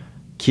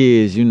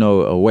kids, you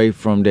know, away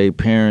from their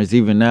parents.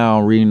 Even now,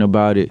 I'm reading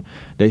about it.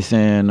 They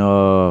saying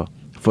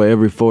for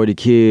every 40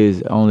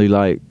 kids, only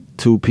like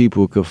 2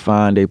 people could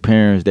find their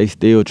parents. They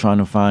still trying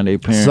to find their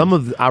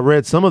parents. I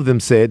read some of them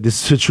said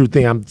this is a true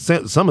thing.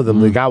 Some of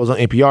them. The guy was on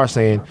NPR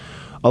saying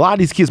a lot of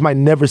these kids might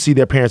never see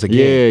their parents again.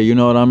 Yeah, you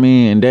know what I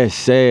mean. And that's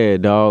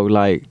sad, dog.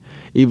 Like.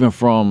 Even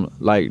from,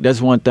 like,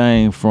 that's one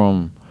thing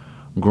from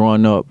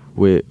growing up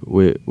with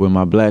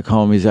my black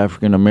homies,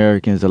 African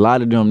Americans. A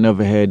lot of them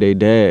never had their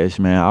dads,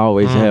 man. I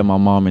always had my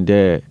mom and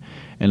dad.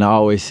 And I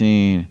always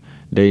seen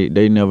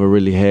they never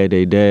really had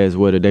their dads,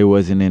 whether they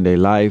wasn't in their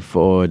life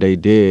or they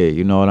did,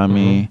 you know what I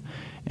mean?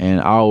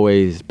 And I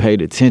always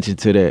paid attention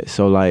to that.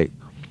 So, like,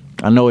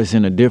 I know it's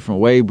in a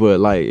different way, but,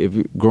 like, if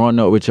you growing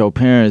up with your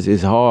parents,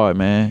 it's hard,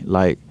 man.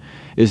 Like,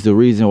 it's the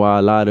reason why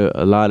a lot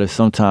of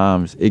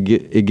sometimes it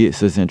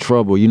gets us in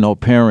trouble. You know,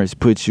 parents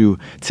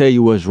tell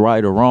you what's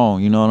right or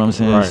wrong. You know what I'm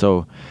saying? Right.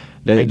 So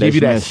they give you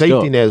that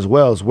safety net as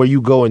well. It's where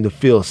you go and to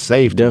feel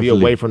safe, to be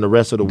away from the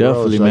rest of the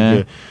world. It's man.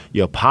 Like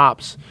your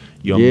pops,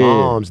 your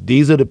moms.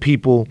 These are the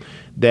people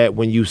that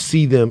when you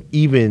see them,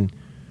 even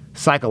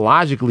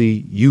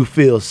psychologically, you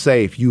feel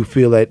safe. You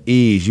feel at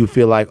ease. You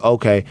feel like,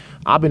 okay,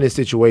 I've been in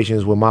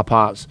situations with my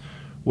pops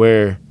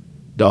where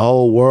the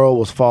whole world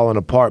was falling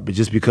apart, but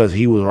just because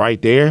he was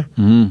right there,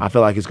 I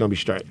feel like it's gonna be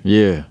straight.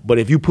 Yeah. But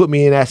if you put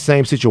me in that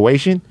same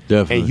situation,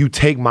 and you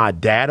take my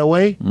dad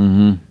away,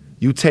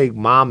 you take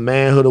my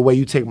manhood away,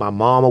 you take my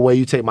mom away,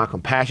 you take my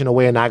compassion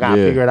away, and I gotta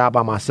figure it out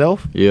by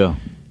myself. Yeah.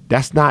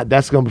 That's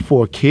gonna be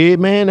for a kid,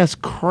 man. That's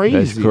crazy.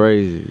 That's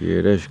crazy.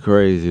 Yeah, that's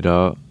crazy,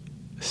 dog.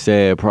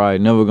 Sad. Probably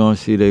never gonna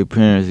see their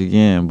parents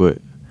again, but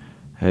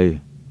hey.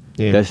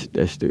 Yeah.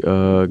 That's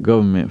the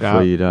government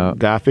for you, dog.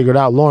 Gotta figure it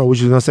out. Lauren,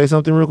 was you gonna say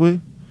something real quick?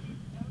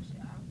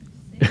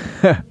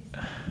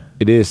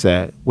 It is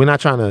sad. We're not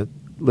trying to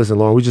listen,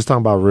 Lauren. We're just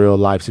talking about real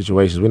life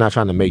situations. We're not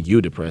trying to make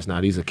you depressed. Now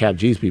these are Cap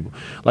G's people.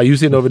 Like you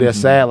sitting over there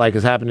sad, like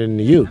it's happening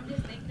to you. I'm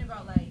just thinking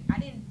about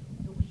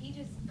he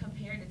just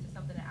compared it to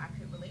something that I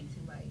could relate to.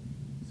 Like,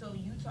 so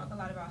you talk a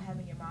lot about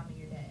having your mom and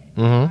your dad.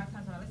 A lot of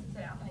times when I listen to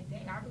that, I'm like,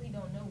 dang, I really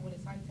don't know what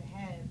it's like to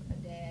have a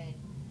dad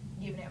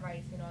giving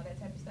advice and all that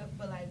type of stuff.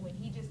 But like when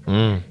he just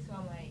compared it, so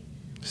I'm like,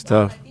 it's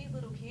wow, tough. like these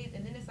little kids,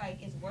 and then it's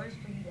like it's worse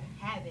for you to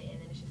have it,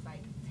 and then it's just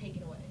like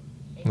taken away.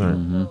 And Right. you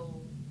don't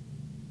know,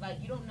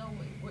 like you don't know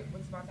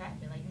what's about to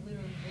happen. Like you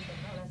literally just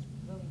don't know. That's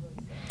really,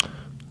 really sad.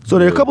 So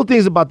there are a couple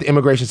things about the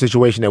immigration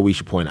situation that we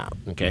should point out,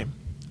 okay?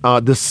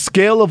 The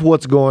scale of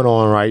what's going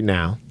on right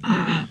now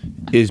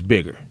is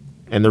bigger.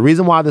 And the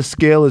reason why the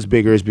scale is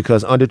bigger is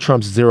because under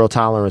Trump's zero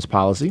tolerance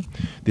policy,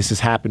 this has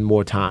happened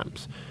more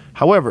times.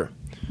 However,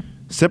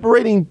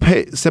 separating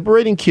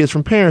kids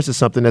from parents is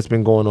something that's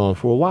been going on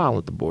for a while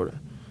at the border.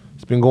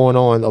 It's been going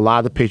on. A lot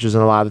of the pictures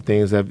and a lot of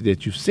things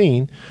that you've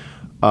seen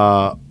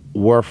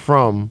were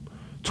from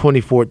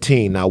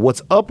 2014. Now,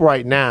 what's up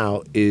right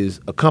now is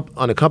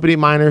unaccompanied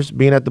minors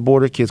being at the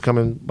border, kids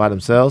coming by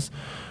themselves.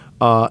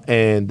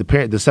 And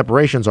the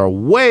separations are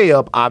way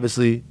up,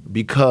 obviously,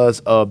 because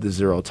of the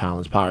zero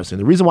tolerance policy.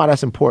 And the reason why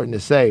that's important to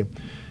say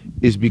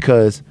is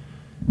because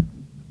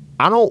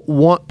I don't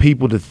want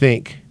people to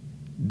think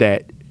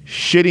that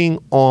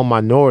shitting on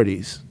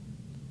minorities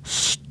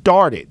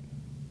started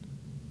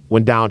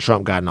when Donald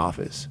Trump got in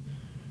office.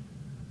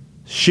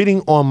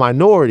 Shitting on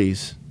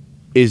minorities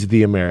is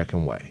the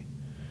American way.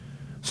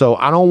 So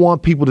I don't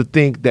want people to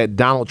think that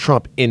Donald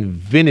Trump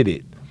invented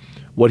it.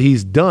 What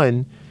he's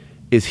done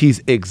is he's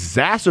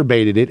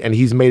exacerbated it, and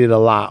he's made it a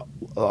lot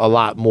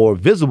more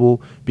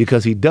visible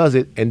because he does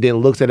it and then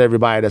looks at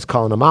everybody that's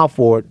calling him out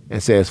for it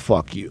and says,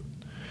 fuck you.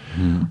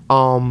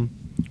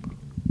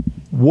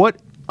 What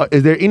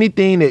is there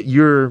anything that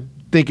you're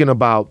thinking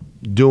about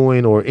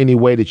doing or any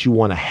way that you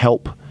want to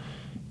help?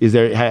 Is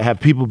there have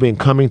people been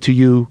coming to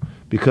you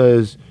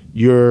because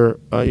you're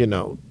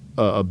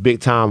a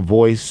big time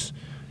voice?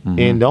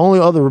 And the only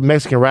other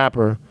Mexican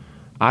rapper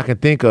I can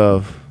think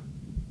of,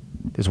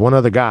 there's one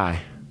other guy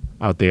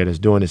out there that's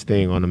doing this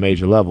thing on a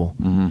major level,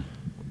 and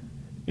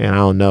I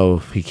don't know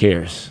if he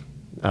cares.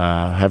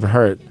 Haven't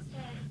heard.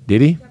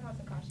 Did he?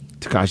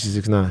 Tekashi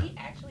 6ix9ine. He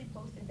actually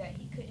posted that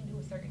he couldn't do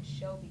a certain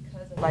show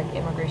because of like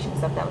immigration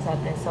stuff that was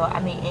happening. So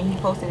I mean, and he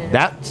posted it.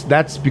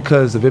 That's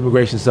because of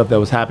immigration stuff that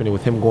was happening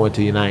with him going to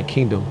the United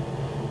Kingdom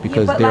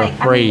because they're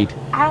afraid.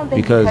 I don't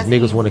think because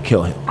niggas want to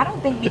kill him. I don't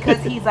think because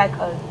he's like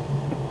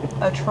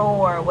a troll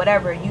or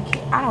whatever, you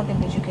can. I don't think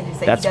that you can just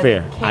say that's he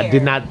fair. doesn't care. I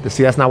did not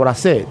see. That's not what I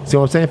said. See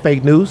what I'm saying?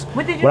 Fake news.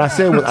 What did you What I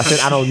said was I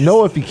said I don't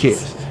know if he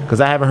cares because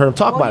I haven't heard him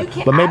talk about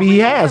it. But maybe he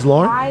has,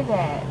 Lauren. Why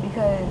that?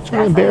 Because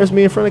Trying to embarrass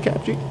me in front of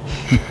Cap G. No,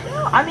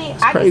 I mean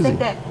I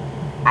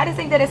just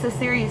think that it's a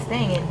serious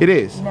thing. And, it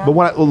is. you know?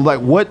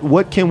 But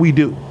what can we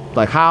do?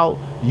 Like how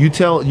you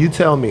tell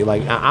me.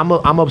 Like I'm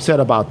upset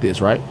about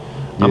this, right?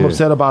 Yeah. I'm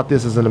upset about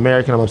this as an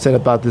American. I'm upset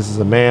about this as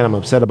a man. I'm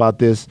upset about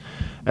this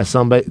as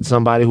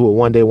somebody who will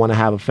one day want to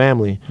have a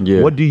family.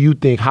 Yeah. What do you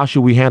think? How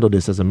should we handle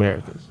this as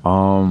Americans?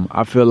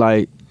 I feel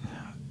like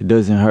it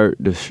doesn't hurt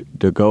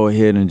to go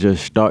ahead and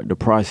just start the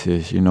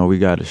process. You know, we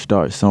got to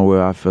start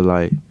somewhere. I feel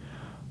like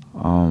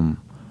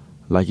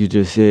you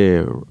just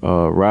said,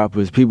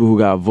 rappers, people who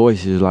got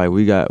voices, like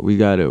we got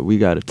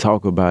to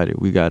talk about it.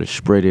 We got to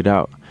spread it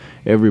out.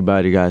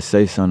 Everybody got to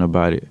say something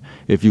about it.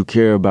 If you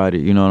care about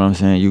it, you know what I'm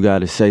saying? You got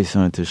to say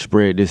something to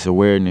spread this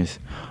awareness.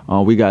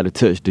 We got to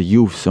touch the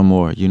youth some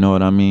more, you know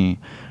what I mean?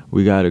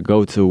 We got to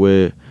go to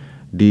where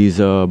these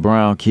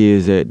brown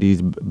kids at,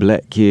 these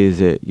black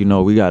kids at, you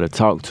know, we got to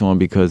talk to them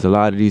because a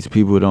lot of these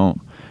people don't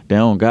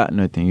got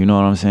nothing, you know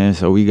what I'm saying?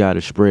 So we got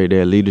to spread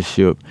that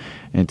leadership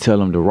and tell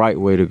them the right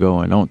way to go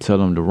and don't tell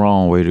them the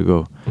wrong way to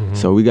go.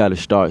 So we got to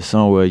start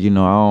somewhere, you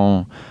know. I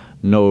don't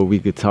know if we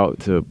could talk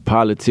to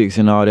politics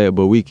and all that,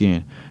 but we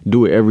can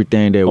do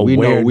everything that we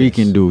know we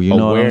can do, you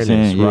know what I'm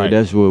saying? Right. Yeah,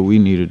 that's what we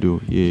need to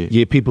do, yeah.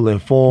 Get people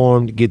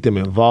informed, get them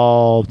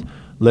involved,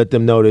 let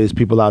them know there's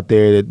people out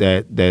there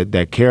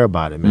that care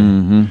about it,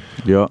 man.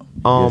 Yeah,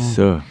 yes,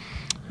 sir.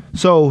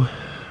 So,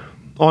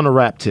 on a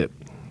rap tip.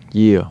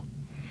 Yeah.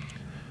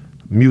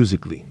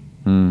 Musically.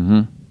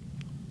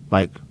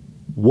 Like,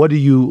 what do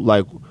you,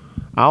 like,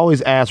 I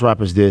always ask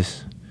rappers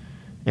this,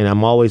 and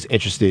I'm always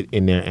interested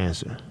in their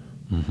answer.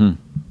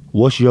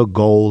 What's your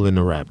goal in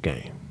the rap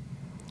game?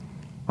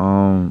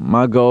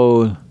 My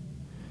goal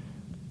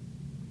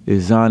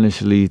is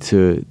honestly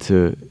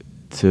to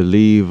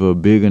leave a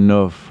big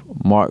enough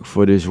mark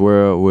for this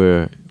world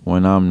where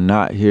when I'm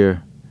not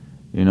here,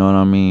 you know what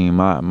I mean,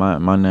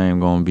 my name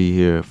gonna be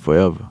here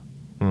forever.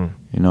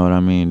 You know what I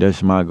mean?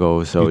 That's my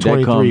goal. So You're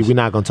 23, that comes, we're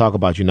not gonna talk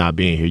about you not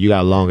being here. You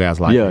got a long ass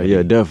life.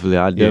 Yeah, definitely.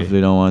 I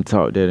definitely don't want to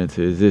talk that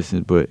into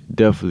existence, but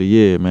definitely,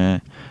 yeah,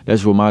 man.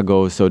 That's what my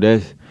goal is. So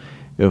that's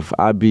if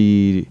I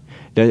be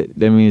that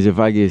means if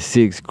I get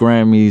 6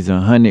 Grammys,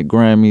 100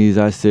 Grammys,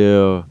 I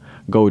sell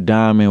gold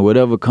diamond,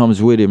 whatever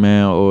comes with it,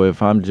 man. Or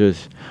if I'm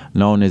just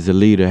known as a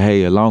leader,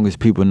 hey, as long as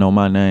people know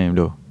my name,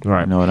 though.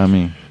 Right. You know what I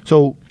mean?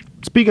 So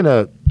speaking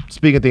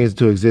things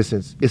into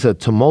existence, it's a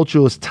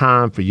tumultuous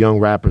time for young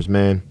rappers,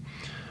 man.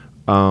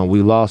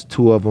 We lost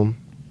 2 of them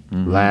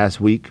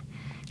last week.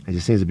 It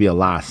just seems to be a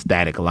lot of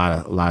static, a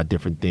lot of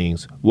different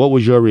things. What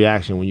was your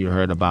reaction when you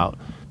heard about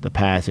the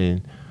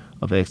passing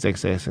of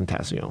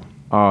XXXTentacion?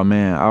 Oh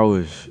man,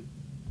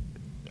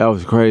 that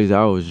was crazy.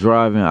 I was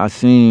driving. I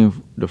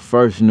seen the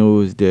first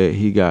news that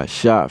he got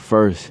shot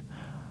first.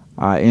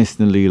 I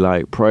instantly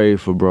prayed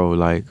for bro.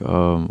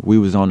 We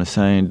was on the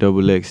same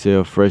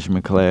XXL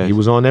freshman class. He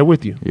was on there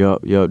with you.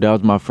 Yup. That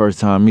was my first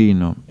time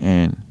meeting him,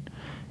 and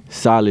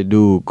solid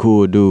dude,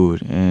 cool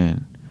dude,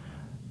 and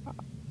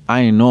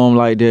I ain't know him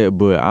like that,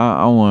 but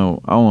I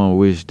want to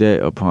wish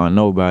that upon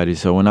nobody.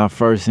 So when I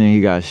first seen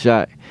he got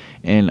shot,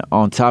 and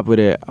on top of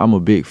that, I'm a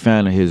big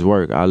fan of his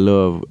work. I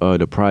love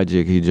the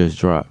project he just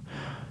dropped.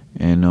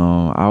 And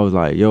I was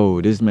like,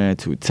 yo, this man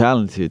too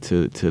talented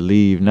to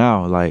leave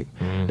now. Like,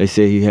 they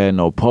said he had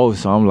no pulse,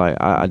 so I'm like,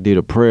 I did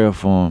a prayer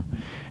for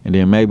him. And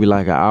then maybe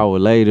like an hour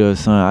later or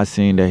something, I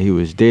seen that he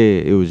was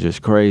dead. It was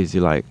just crazy.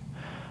 Like,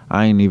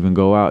 I ain't even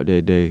go out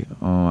that day.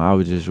 I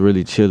was just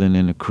really chilling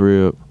in the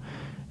crib.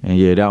 And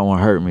yeah, that one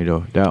hurt me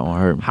though. That one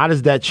hurt me. How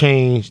does that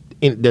change?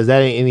 Does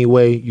that in any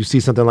way, you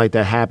see something like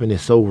that happen,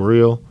 it's so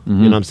real, you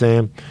know what I'm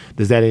saying?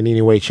 Does that in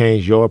any way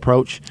change your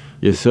approach?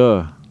 Yes,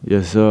 sir.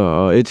 Yes,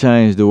 sir. It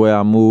changed the way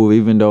I move,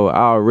 even though I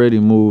already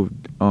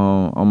moved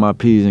on my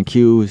P's and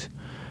Q's,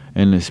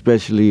 and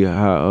especially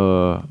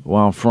how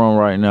where I'm from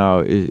right now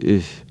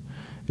is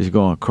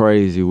going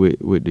crazy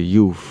with the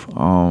youth.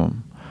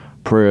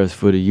 Prayers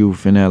for the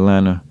youth in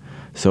Atlanta.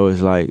 So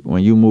it's like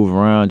when you move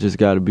around, just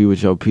got to be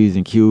with your P's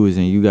and Q's,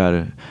 and you got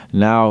to,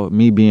 now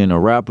me being a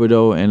rapper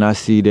though, and I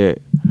see that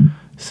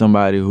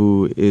somebody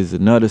who is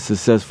another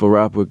successful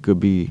rapper could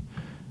be,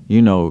 you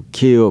know,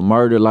 killed,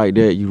 murdered like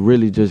that, you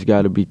really just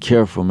got to be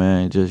careful,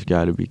 man. Just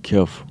got to be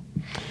careful.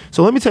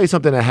 So let me tell you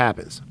something that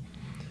happens.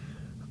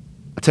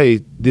 I tell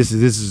you,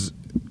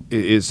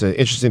 it's an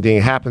interesting thing.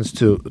 It happens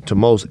to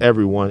most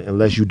everyone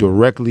unless you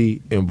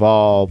directly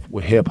involved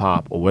with hip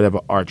hop or whatever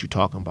art you're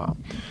talking about.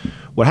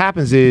 What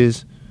happens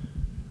is,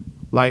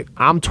 like,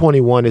 I'm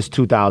 21, it's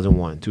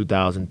 2001,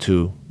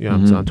 2002. You know,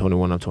 I'm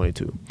 21, I'm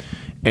 22.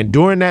 And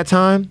during that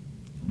time,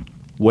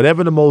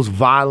 whatever the most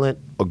violent,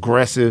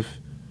 aggressive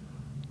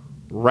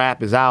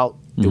rap is out,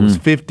 it was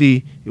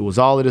 50, it was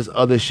all of this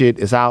other shit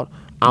is out,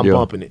 I'm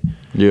bumping it.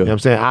 You know what I'm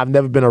saying? I've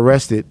never been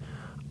arrested.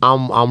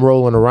 I'm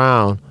rolling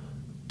around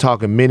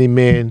talking many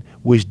men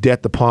wish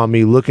death upon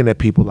me, looking at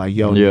people like,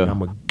 yo, nigga,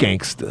 I'm a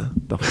gangster.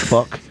 The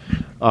fuck?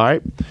 All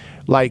right?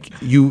 Like,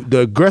 the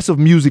aggressive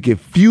music, it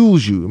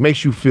fuels you. It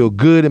makes you feel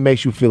good. It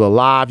makes you feel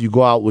alive. You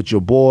go out with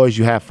your boys.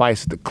 You have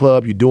fights at the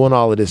club. You're doing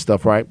all of this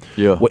stuff, right?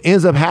 Yeah. What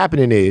ends up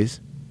happening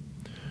is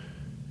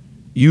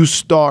you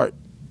start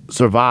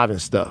surviving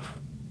stuff.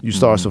 You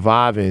start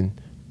surviving.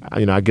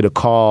 You know, I get a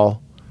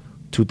call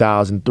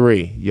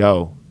 2003.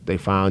 Yo, they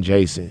found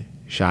Jason.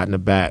 Shot in the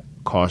back.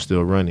 Car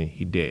still running.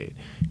 He dead.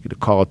 Get a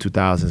call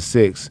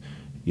 2006.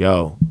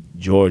 Yo,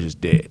 George is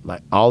dead.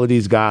 Like, all of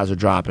these guys are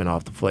dropping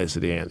off the face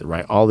of the end,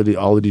 right? All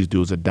of these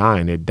dudes are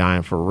dying. They're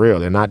dying for real.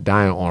 They're not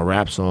dying on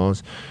rap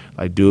songs.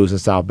 Like, dudes in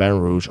South Baton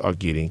Rouge are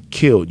getting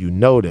killed. You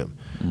know them.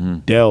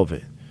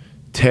 Delvin,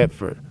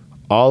 Tedford,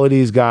 all of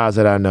these guys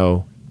that I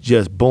know,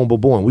 just boom,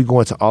 boom, boom. We go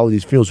into all of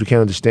these funerals. We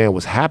can't understand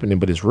what's happening,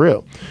 but it's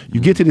real.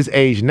 You get to this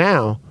age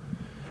now,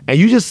 and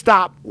you just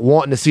stop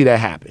wanting to see that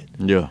happen.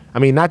 Yeah. I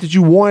mean, not that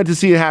you wanted to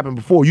see it happen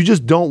before. You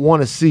just don't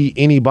want to see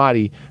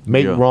anybody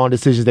make wrong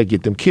decisions that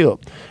get them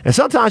killed. And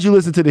sometimes you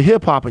listen to the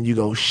hip hop and you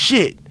go,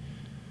 shit,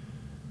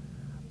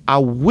 I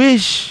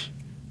wish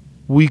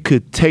we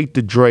could take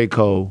the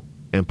Draco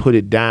and put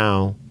it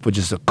down for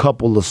just a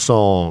couple of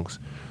songs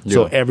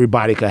so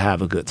everybody could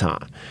have a good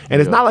time. And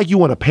it's not like you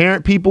want to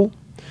parent people,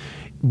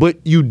 but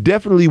you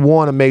definitely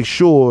want to make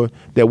sure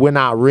that we're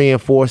not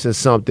reinforcing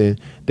something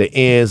that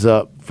ends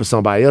up for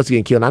somebody else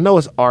getting killed. And I know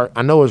it's art.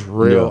 I know it's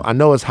real. I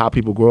know it's how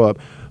people grow up.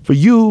 For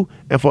you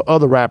and for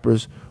other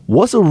rappers,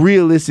 what's a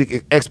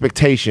realistic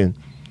expectation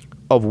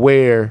of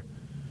where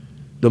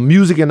the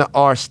music and the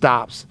art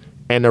stops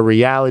and the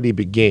reality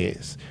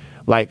begins?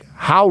 Like,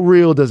 how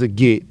real does it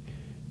get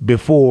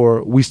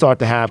before we start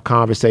to have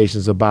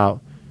conversations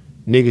about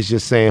niggas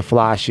just saying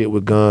fly shit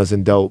with guns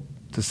and dope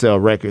to sell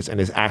records and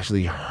it's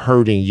actually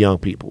hurting young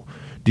people?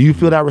 Do you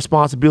feel that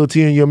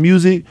responsibility in your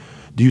music?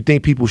 Do you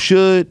think people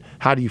should?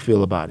 How do you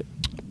feel about it?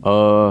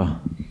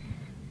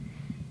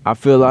 I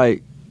feel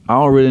like I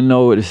don't really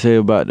know what to say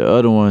about the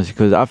other ones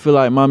because I feel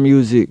like my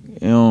music,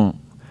 you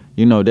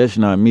know, that's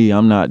not me.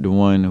 I'm not the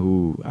one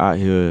who out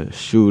here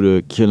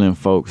shooter, killing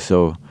folks.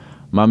 So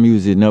my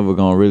music never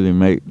gonna really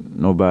make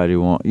nobody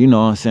want, you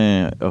know what I'm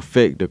saying,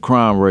 affect the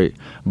crime rate.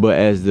 But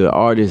as the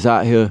artist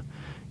out here,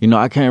 you know,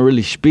 I can't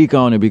really speak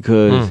on it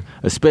because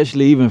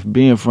especially even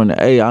being from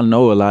the A, I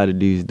know a lot of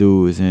these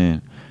dudes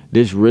and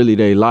this really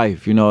their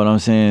life, you know what I'm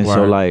saying? Right.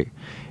 So like,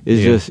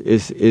 it's just,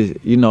 it's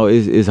you know,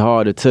 it's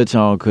hard to touch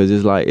on because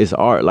it's like, it's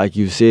art like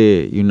you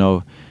said, you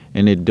know,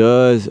 and it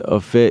does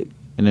affect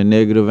in a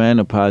negative and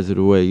a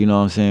positive way, you know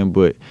what I'm saying?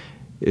 But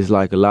it's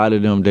like a lot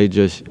of them, they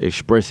just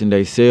expressing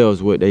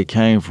themselves what they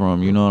came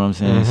from, you know what I'm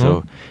saying?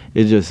 So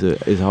it's just,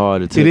 it's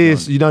hard to touch on. It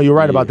is, you know, you're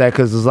right about that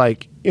because it's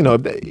like, you know,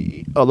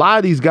 a lot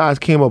of these guys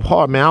came up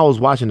hard. Man, I was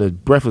watching the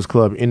Breakfast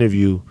Club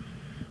interview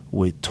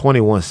with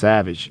 21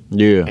 Savage.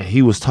 Yeah. And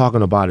he was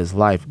talking about his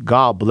life.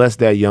 God bless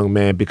that young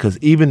man because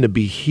even to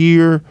be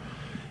here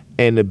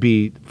and to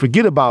be,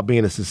 forget about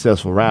being a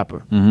successful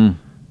rapper.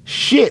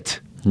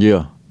 Shit.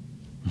 Yeah.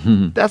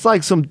 That's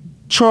like some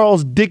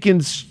Charles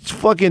Dickens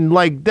fucking,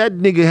 like, that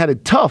nigga had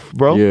it tough,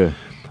 bro. Yeah.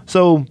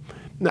 So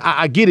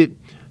I get it.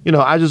 you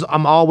know,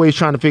 I'm always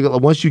trying to figure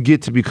out, once you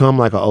get to become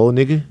like an old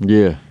nigga,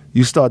 Yeah.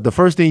 you start, the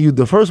first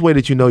way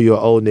that you know you're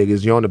an old nigga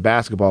is you're on the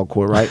basketball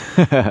court, right?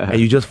 And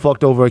you just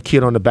fucked over a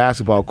kid on the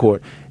basketball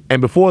court.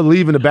 And before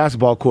leaving the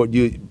basketball court,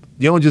 you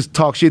don't just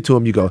talk shit to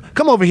him. You go,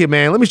 come over here,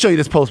 man. Let me show you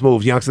this post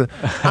move, youngster.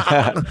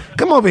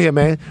 Come over here,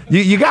 man.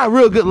 You got a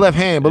real good left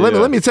hand. But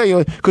let me tell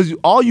you, because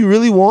all you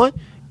really want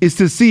is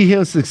to see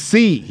him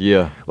succeed.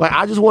 Yeah. Like,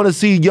 I just want to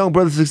see young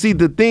brothers succeed.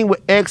 The thing with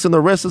X and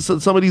the rest of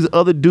some of these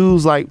other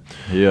dudes, like,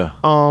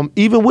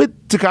 even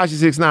with Tekashi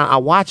 6ix9ine, I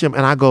watch him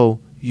and I go,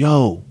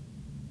 yo,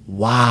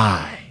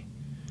 why?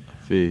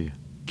 Feel you.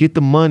 Get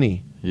the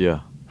money. Yeah.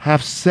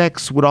 Have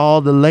sex with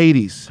all the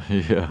ladies. Yeah.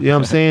 You know what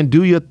I'm saying?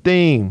 Do your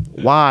thing.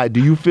 Why?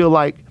 Do you feel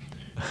like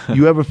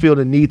you ever feel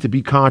the need to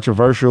be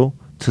controversial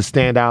to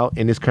stand out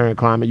in this current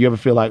climate? You ever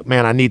feel like,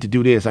 man, I need to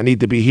do this. I need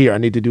to be here. I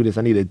need to do this.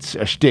 I need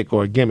a shtick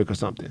or a gimmick or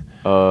something.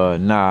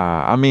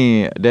 Nah. I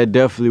mean, that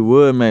definitely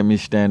would make me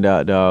stand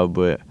out, dog.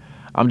 But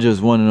I'm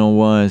just one of them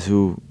ones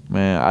who,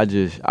 man,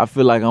 I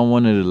feel like I'm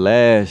one of the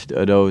last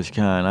of those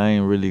kind. I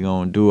ain't really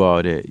gonna do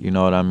all that. You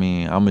know what I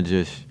mean? I'ma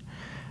just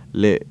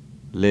let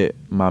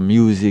my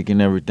music and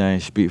everything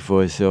speak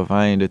for itself.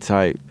 I ain't the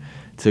type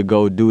to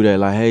go do that.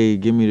 Like, hey,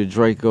 give me the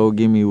Draco,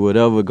 give me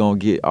whatever, gonna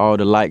get all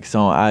the likes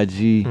on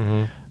IG.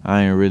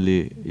 I ain't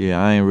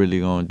really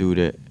gonna do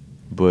that.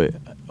 But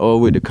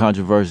with the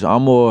controversy,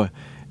 I'm more,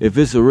 if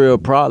it's a real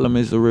problem,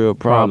 it's a real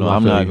problem.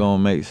 I'm not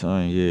gonna make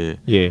something.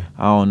 Yeah.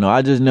 I don't know.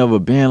 I just never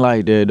been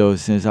like that though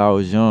since I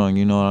was young.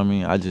 You know what I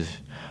mean? I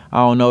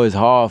don't know. It's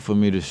hard for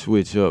me to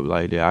switch up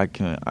like that.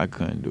 I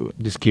couldn't do it.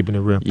 Just keeping it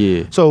real.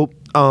 Yeah. So,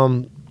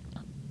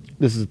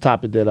 this is a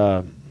topic that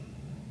I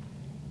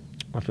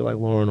feel like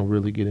Lauren will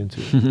really get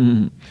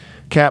into.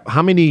 Cap,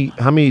 how many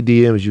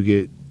DMs you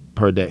get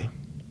per day?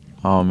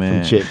 Oh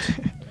man,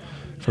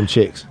 from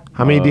chicks.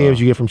 How many DMs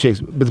you get from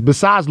chicks?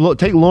 Besides,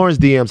 take Lauren's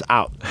DMs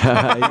out.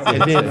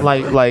 And then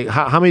like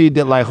how many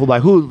did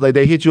who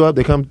they hit you up?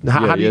 They come.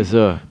 Yes,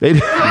 sir.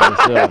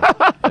 Yes, sir.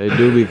 They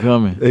do be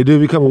coming. They do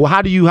be coming. Well,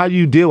 how do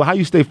you deal? How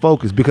you stay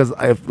focused? Because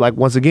if, like,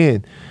 once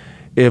again,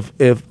 if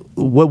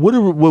what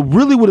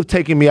really would have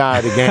taken me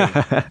out of the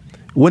game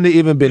wouldn't have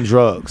even been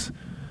drugs.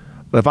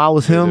 But if I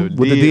was him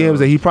with the DMs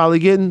that he probably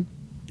getting,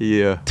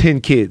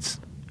 10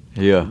 kids.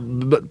 Yeah.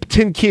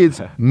 10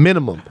 kids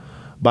minimum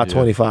by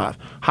 25.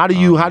 How do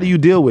you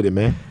deal with it,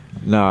 man?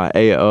 Nah,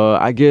 hey,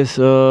 I guess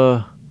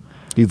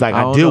he's like,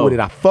 I deal with it.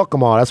 I fuck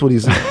them all. That's what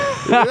he's.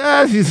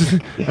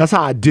 That's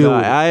how I deal with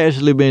it. I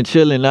actually been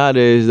chilling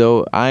nowadays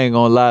though. I ain't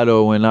gonna lie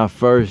though. When I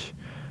first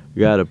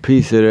got a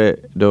piece of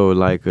that though,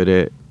 like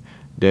that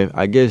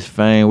I guess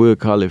fame, we'll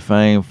call it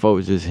fame.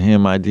 Folks just hit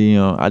my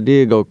DM. I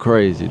did go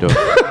crazy though.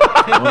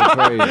 Went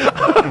crazy.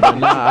 But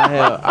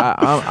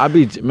nah,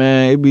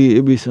 it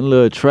be some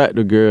little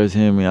tractor girls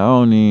hitting me.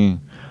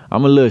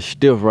 I'm a little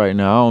stiff right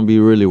now. I don't be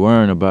really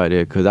worrying about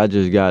that because I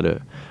just got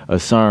a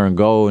certain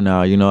goal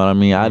now. You know what I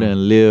mean? I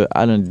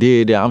done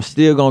did that. I'm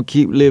still gonna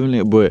keep living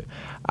it, but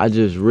I'm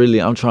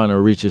trying to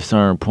reach a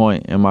certain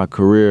point in my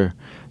career.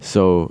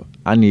 So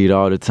I need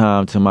all the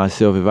time to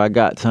myself if I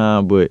got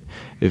time, but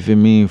if it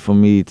mean for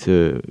me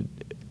to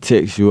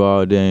text you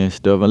all day and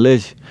stuff,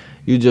 unless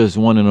you just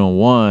one of them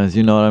ones,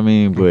 you know what I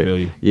mean? But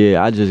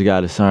yeah, I just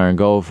got a certain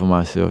goal for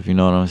myself, you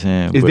know what I'm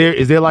saying?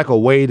 Is there like a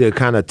way to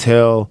kind of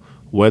tell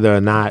whether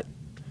or not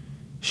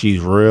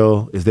she's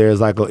real?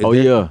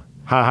 Yeah.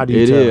 How do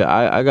you tell? It is.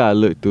 I gotta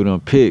look through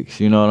them pics,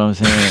 you know what I'm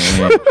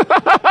saying?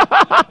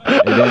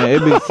 And then it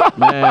be,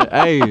 man,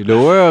 hey, the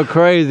world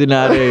crazy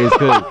nowadays,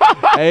 cause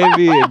it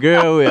be a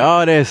girl with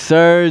all that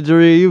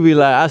surgery. You be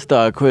like, I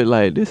start quit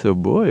like, this a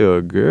boy or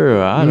a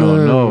girl? I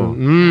don't know.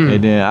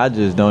 And then I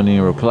just don't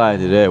even reply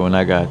to that when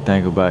I gotta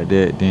think about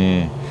that.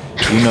 Then,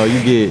 you know,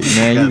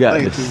 you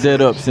got the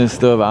setups and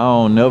stuff. I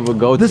don't never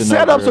go to the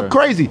setups are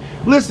crazy.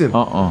 Listen,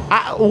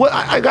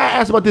 I gotta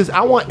ask about this.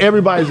 I want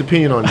everybody's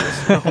opinion on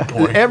this.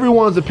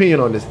 Everyone's opinion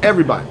on this.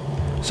 Everybody.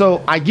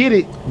 So I get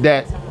it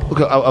that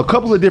a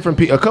couple of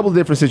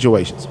different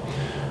situations.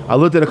 I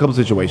looked at a couple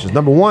situations.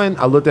 Number one,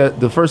 I looked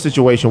at the first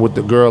situation with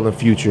the girl in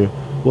Future.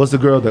 What's the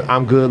girl that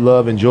I'm good,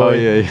 love, enjoy? Oh,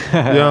 yeah.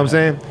 You know what I'm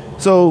saying?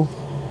 So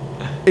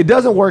it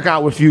doesn't work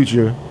out with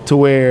Future to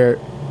where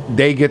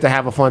they get to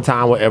have a fun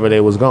time wherever they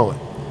was going.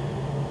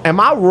 Am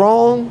I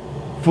wrong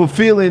for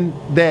feeling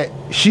that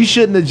she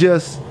shouldn't have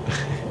just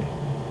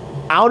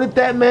outed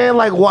that man,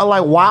 like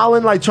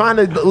wilding, like trying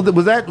to?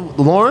 Was that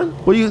Lauren?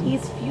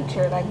 He's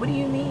Future. Like, what do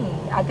you mean?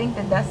 I think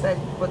that's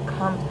what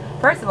comes.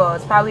 First of all,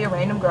 it's probably a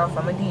random girl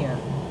from a DM.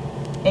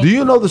 Do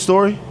you know the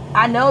story?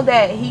 I know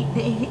that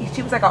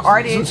she was like an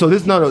artist. So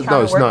this no. I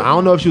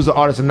don't know if she was an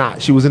artist or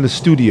not. She was in the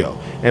studio.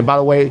 And by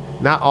the way,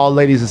 not all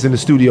ladies that's in the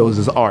studio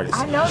is artists.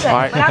 I know that. All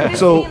right? But I'm just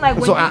saying, like,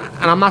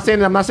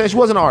 I'm not saying she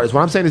wasn't an artist.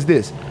 What I'm saying is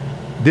this.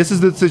 This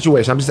is the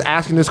situation. I'm just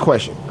asking this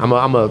question. I'm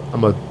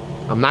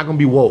not gonna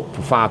be woke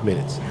for 5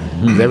 minutes.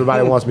 Because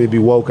everybody wants me to be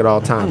woke at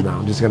all times now.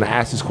 I'm just gonna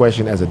ask this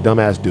question as a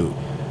dumbass dude.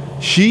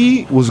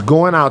 She was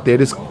going out there.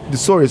 This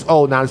story is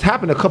old. Now, it's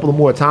happened a couple of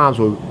more times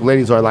where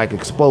ladies are like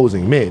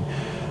exposing men.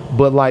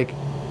 But like,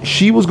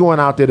 she was going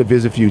out there to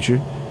visit Future.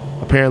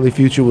 Apparently,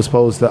 Future was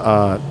supposed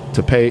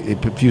to pay.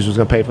 Future was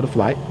gonna pay for the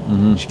flight.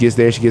 She gets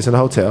there. She gets in the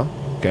hotel.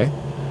 Okay.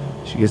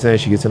 She gets there.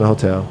 She gets in the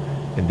hotel,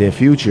 and then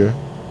Future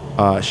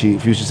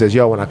says,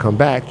 "Yo, when I come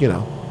back,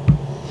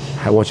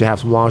 I want you to have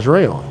some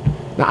lingerie on."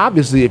 Now,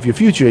 obviously, if you're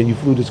Future and you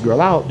flew this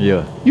girl out,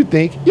 you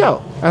think,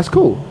 "Yo, that's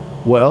cool."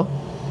 Well,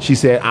 she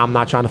said, "I'm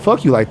not trying to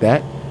fuck you like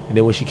that." And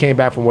then when she came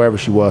back from wherever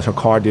she was, her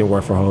card didn't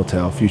work for her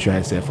hotel. Future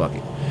had said, "Fuck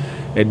it,"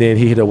 and then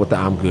he hit her with the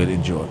 "I'm good,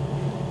 enjoy."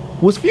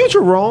 Was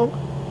Future wrong?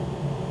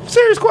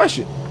 Serious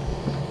question.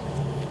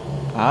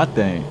 I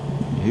think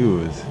he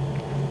was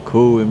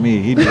cool with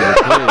me. He did a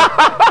play.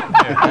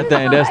 I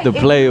think that's the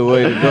player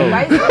way to go.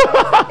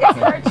 It's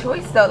her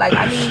choice though. Like,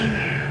 I mean,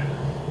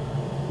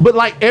 but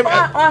like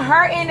on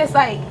her end, it's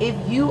like if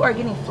you are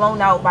getting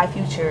flown out by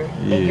Future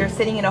and you're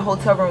sitting in a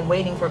hotel room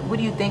waiting for, what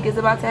do you think is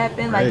about to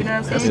happen? Like, you know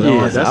what I'm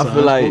saying? I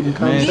feel like,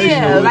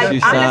 man, like, she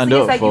signed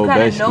up for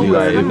basically.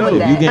 Like,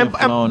 if you getting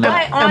flown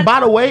out. And by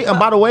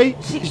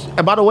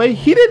the way,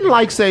 he didn't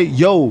like say,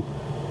 "Yo,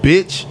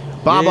 bitch,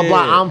 blah blah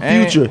blah, I'm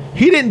Future."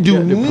 He didn't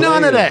do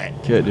none of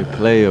that. Kept the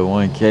player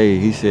 1K.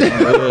 He said, "I'm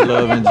good,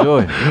 love,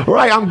 enjoy."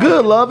 Right, I'm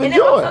good, love,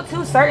 enjoy. And also,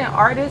 too, certain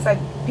artists, like,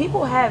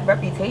 people have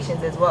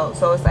reputations as well.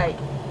 So it's like,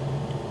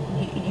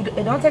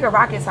 it don't take a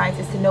rocket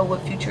scientist to know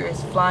what Future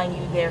is flying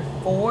you there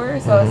for.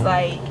 So it's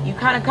like you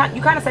kind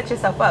of set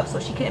yourself up. So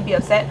she couldn't be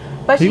upset,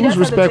 but she does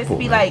have the chance to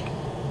be like,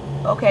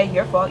 "Okay,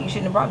 your fault. You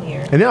shouldn't have brought me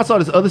here." And then I saw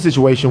this other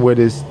situation where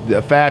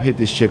Fab hit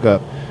this chick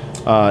up.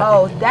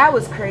 That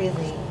was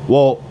crazy.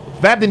 Well,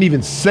 Fab didn't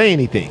even say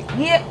anything.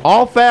 Yeah.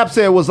 All Fab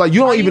said was like, "You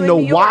don't even know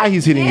why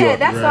he's hitting you up."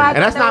 That's why.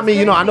 And that's not me.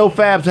 I know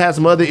Fab's has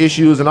some other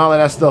issues and all of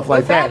that stuff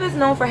like that. Fab is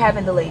known for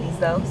having the ladies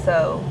though,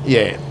 so.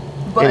 Yeah.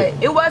 But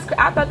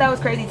I thought that was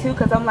crazy too,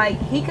 because I'm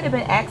like, he could have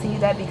been asking you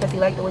that because he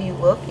liked the way you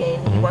look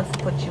and he wants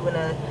to put you in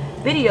a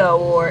video,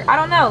 or I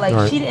don't know.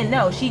 Like, she didn't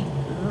know. She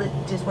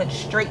just went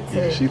straight to.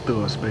 Yeah, she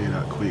threw a spade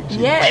out quick.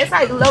 It's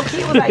like low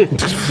key was like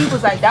she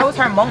was like, that was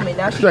her moment.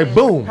 Now she's like,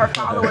 boom. Her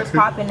followers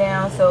popping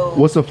now. So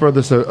what's the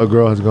furthest a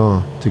girl has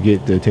gone to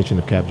get the attention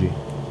of Cap G?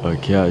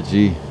 Cap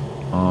G,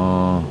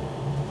 I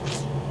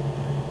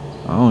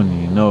don't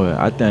even know it.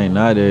 I think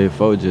nowadays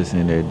folks just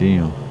in that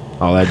DM.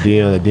 Oh, that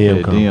DM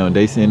DM.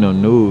 They send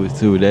them news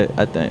too.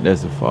 I think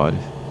that's the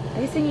farthest.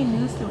 They send you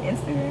news through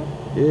Instagram?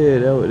 Yeah,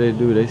 that's what they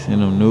do. They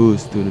send them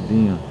news to the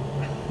DM.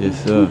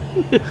 Yes, sir.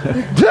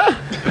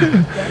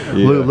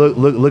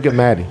 Look at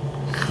Maddie.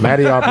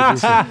 Maddie, our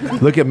producer.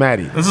 Look at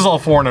Maddie. This is all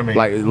foreign to me.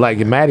 Like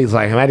Maddie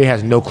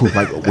has no clue.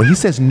 Like, when he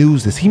says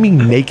news, does he mean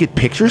naked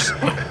pictures,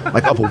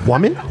 like, of a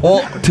woman?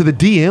 Well, to the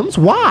DMs?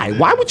 Why?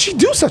 Why would she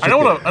do such a thing?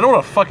 I know what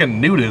a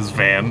fucking nude is,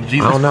 Van.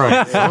 Jesus I don't know.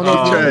 Christ. I don't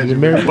know. You're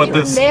married. But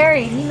this.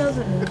 Married. He knows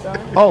what nudes are.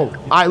 Oh, all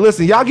right.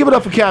 Listen, y'all give it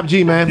up for Cap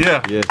G, man.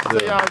 Yeah. Yes, So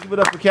sir. y'all give it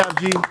up for Cap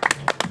G.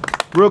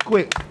 Real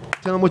quick,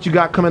 tell them what you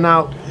got coming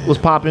out. What's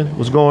popping?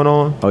 What's going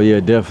on? Oh yeah,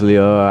 definitely.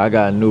 I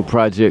got a new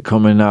project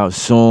coming out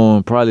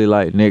soon. Probably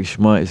like next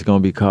month. It's gonna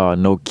be called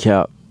No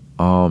Cap.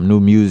 New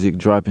music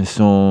dropping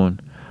soon.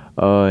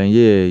 And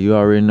yeah, you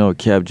already know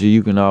Cap G.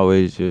 You can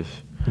always just.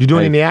 You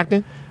doing any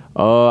acting?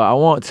 I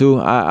want to.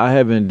 I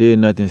haven't did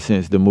nothing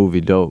since the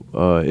movie Dope.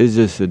 It's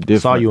just a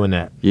different. Saw you in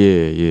that.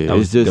 Yeah. That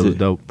was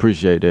dope.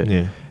 Appreciate that.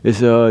 Yeah.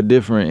 It's a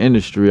different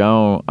industry.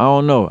 I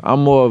don't know.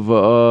 I'm more of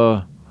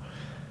a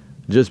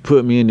just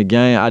put me in the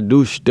game. I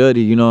do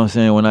study, you know what I'm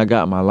saying? When I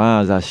got my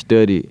lines, I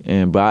studied,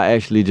 but I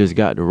actually just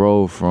got the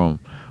role from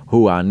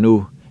who I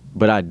knew.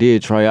 But I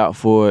did try out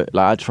for it.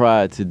 Like, I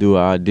tried to do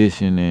an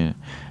audition, and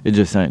it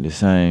just ain't the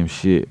same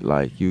shit.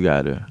 Like, you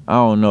gotta, I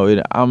don't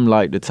know. I'm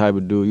like the type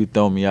of dude, you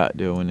throw me out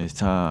there when it's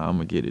time, I'm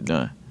gonna get it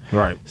done.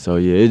 Right. So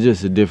yeah, it's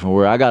just a different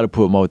world. I gotta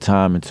put more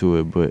time into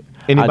it, but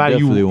Anybody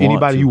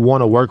you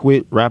want to work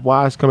with, rap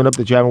wise, coming up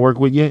that you haven't worked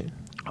with yet?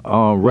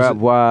 Rap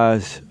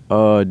wise,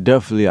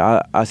 definitely.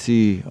 I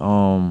see.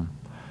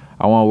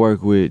 I want to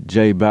work with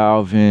J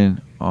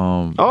Balvin.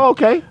 Oh,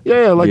 okay.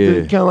 Yeah, like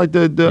the kind of like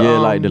the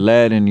like the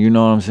Latin. You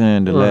know what I'm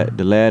saying? The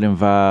Latin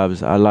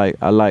vibes. I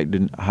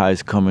like how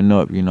it's coming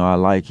up. You know, I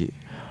like it.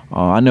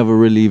 I never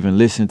really even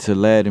listened to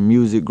Latin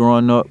music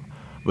growing up,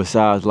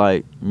 besides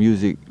like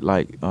music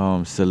like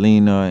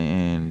Selena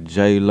and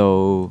J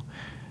Lo.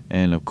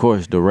 And of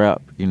course the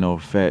rap, you know,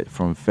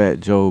 from Fat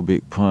Joe,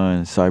 Big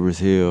Pun, Cypress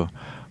Hill.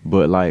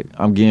 But like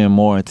I'm getting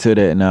more into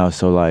that now.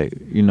 So like,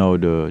 you know,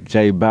 the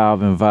J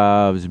Balvin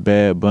vibes,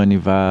 Bad Bunny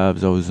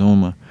vibes,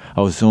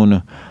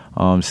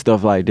 Ozuna,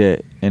 stuff like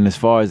that. And as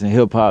far as in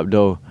hip hop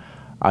though,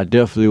 I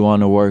definitely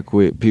want to work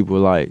with people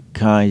like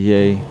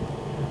Kanye.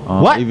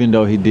 What? Even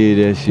though he did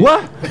that shit.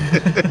 What?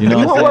 You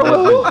know what I'm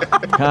saying? What?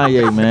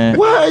 Kanye, man.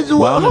 What?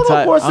 Well, Hold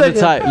on for a second. I'm the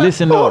type.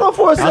 Listen though. Hold on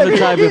for a second. I'm the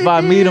type. If I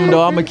meet him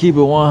though, I'm gonna keep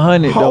it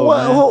 100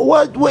 though.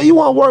 What you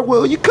want to work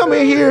with? You come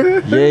in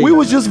here. Yeah. We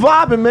was just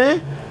vibing,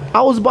 man.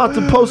 I was about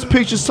to post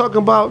pictures talking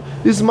about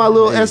this is my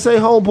little SA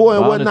homeboy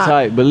and I'm whatnot. the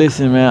type. But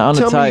listen, man. I'm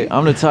Tell the type. me-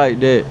 I'm the type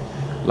that,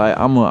 like,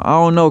 I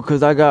don't know,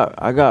 cause I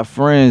got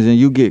friends and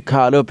you get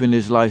caught up in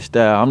this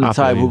lifestyle. I'm the I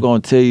type feel who you. gonna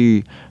tell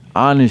you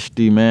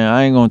honesty, man.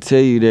 I ain't gonna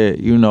tell you that,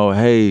 you know,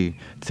 hey,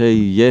 tell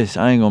you yes.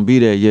 I ain't gonna be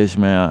that yes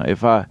man.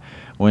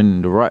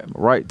 when the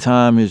right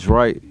time is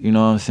right, you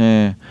know what I'm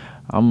saying?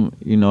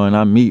 And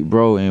I meet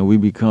bro and we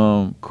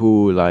become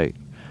cool, like,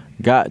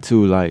 got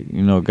to,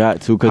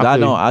 cause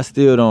I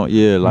still don't,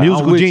 like,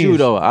 musical I'm with genius. You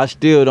though, I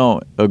still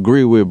don't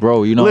agree with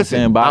bro, you know Listen, what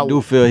I'm saying? But I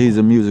do feel he's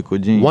a musical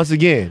genius. Once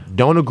again,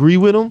 don't agree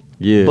with him.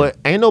 Yeah.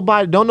 But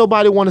don't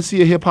nobody want to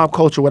see a hip hop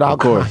culture without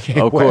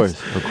Kanye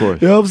West. Of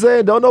course. You know what I'm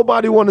saying? Don't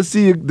nobody want to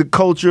see the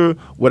culture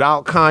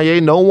without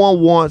Kanye. No one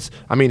wants.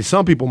 I mean,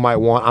 some people might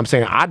want. I'm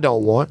saying I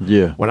don't want.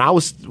 Yeah. When I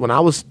was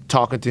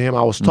talking to him,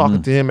 I was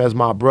talking to him as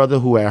my brother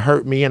who had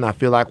hurt me, and I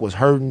feel like was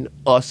hurting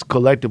us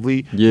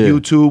collectively. Yeah. You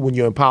too. When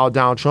you empower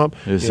Donald Trump,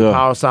 Yes, you sir.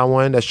 empower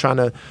someone that's trying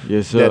to.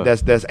 Yes, sir.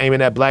 That's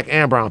aiming at black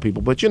and brown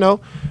people. But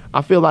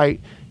I feel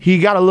like he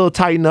got a little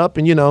tightened up,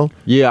 and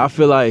Yeah, I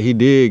feel like he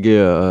did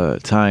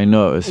get tightened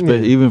up,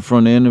 especially even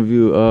from the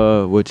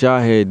interview what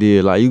y'all had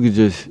did. Like, you could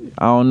just,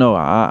 I don't know,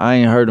 I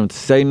ain't heard him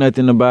say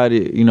nothing about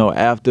it,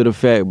 after the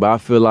fact, but I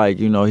feel like,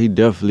 he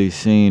definitely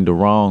seen the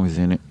wrongs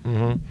in it.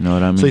 You know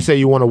what I mean? So you say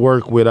you want to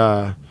work with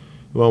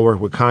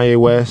Kanye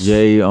West?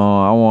 Jay,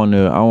 I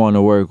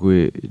wanna work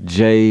with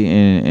Jay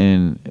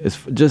and it's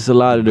just a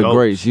lot of the Goats.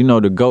 greats,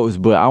 the GOATs.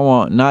 But I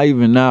want, not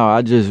even now,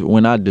 I just,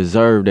 when I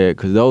deserve that,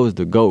 cause those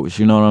the GOATs,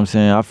 you know what I'm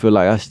saying? I feel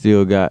like I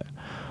still got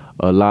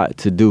a lot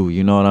to do,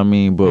 you know what I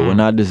mean? But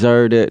when I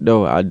deserve that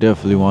though, I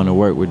definitely want to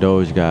work with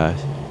those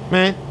guys.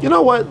 Man, you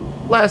know what?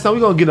 Last time we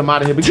gonna get him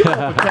out of here, but get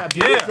off the cap.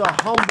 This is a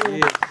humble.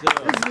 Yes,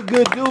 sir. This is a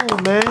good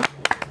dude, man.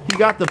 He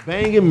got the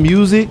banging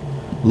music.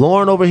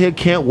 Lauren over here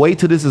can't wait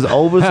till this is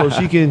over so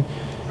she can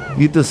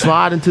get to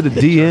slide into the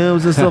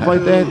DMs and stuff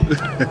like that.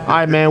 All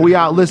right, man, we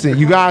out. Listen,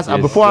 you guys, Yes,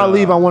 before I sir.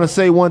 leave, I want to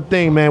say one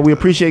thing, man. We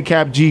appreciate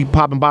Cap G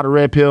popping by the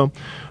red pill,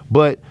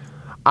 but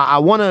I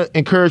want to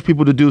encourage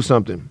people to do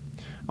something.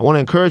 I want to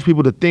encourage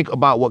people to think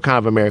about what kind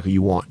of America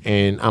you want.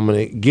 And I'm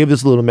going to give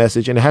this little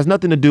message, and it has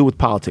nothing to do with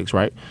politics,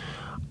 right?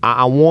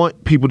 I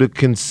want people to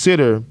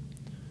consider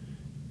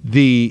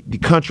the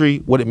country,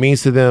 what it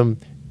means to them,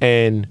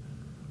 and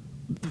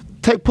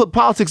put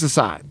politics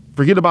aside.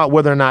 Forget about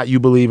whether or not you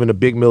believe in a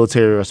big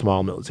military or a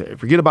small military.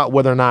 Forget about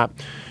whether or not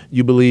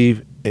you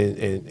believe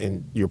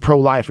in you're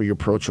pro-life or you're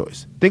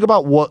pro-choice. Think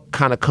about what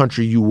kind of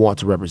country you want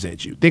to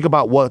represent you. Think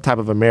about what type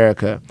of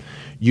America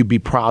you'd be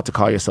proud to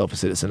call yourself a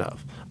citizen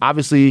of.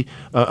 Obviously,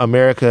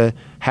 America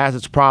has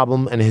its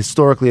problem and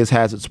historically has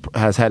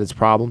had its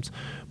problems.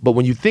 But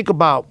when you think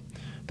about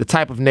the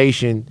type of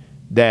nation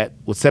that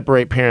would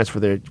separate parents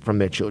from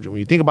their children, when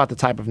you think about the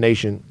type of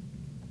nation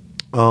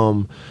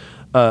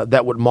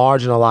that would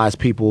marginalize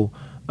people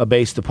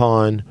based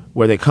upon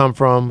where they come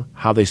from,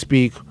 how they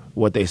speak,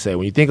 what they say.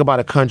 When you think about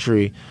a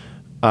country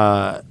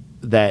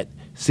that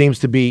seems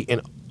to be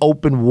in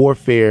open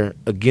warfare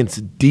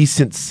against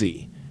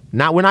decency,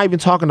 we're not even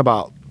talking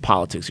about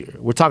politics here.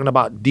 We're talking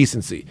about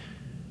decency.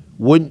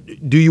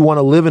 Do you want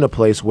to live in a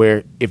place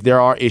where if there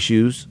are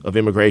issues of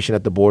immigration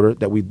at the border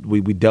that we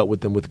dealt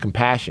with them with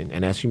compassion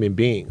and as human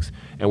beings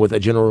and with a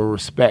general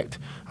respect?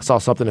 I saw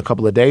something a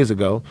couple of days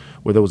ago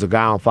where there was a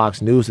guy on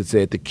Fox News that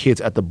said the kids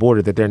at the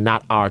border, that they're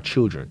not our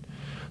children.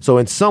 So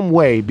in some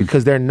way,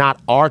 because they're not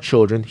our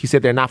children, he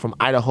said they're not from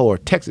Idaho or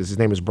Texas. His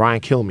name is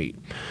Brian Kilmeade.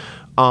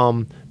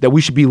 That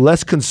we should be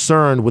less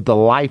concerned with the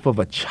life of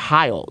a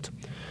child.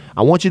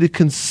 I want you to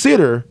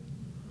consider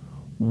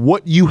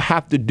what you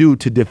have to do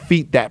to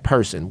defeat that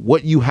person,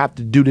 what you have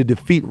to do to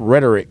defeat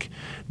rhetoric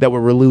that will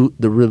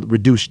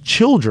reduce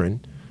children,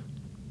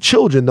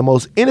 the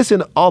most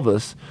innocent of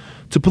us,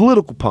 to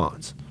political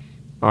pawns,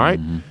 all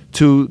right?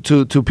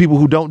 To people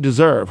who don't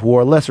deserve, who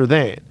are lesser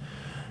than.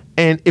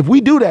 And if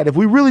we do that, if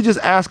we really just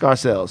ask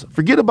ourselves,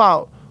 forget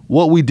about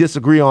what we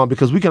disagree on,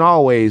 because we can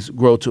always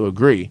grow to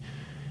agree.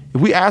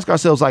 If we ask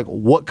ourselves, like,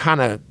 what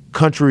kind of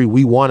country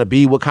we want to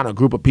be, what kind of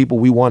group of people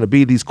we want to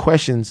be, these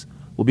questions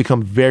will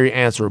become very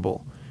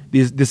answerable.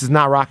 This is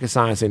not rocket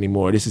science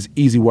anymore. This is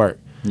easy work.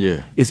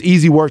 Yeah. It's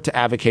easy work to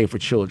advocate for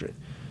children.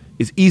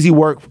 It's easy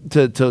work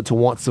to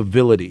want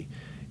civility.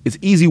 It's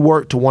easy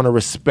work to want to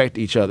respect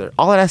each other.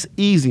 All of that's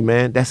easy,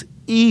 man. That's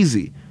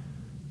easy.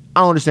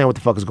 I don't understand what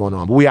the fuck is going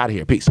on, but we out of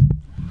here. Peace.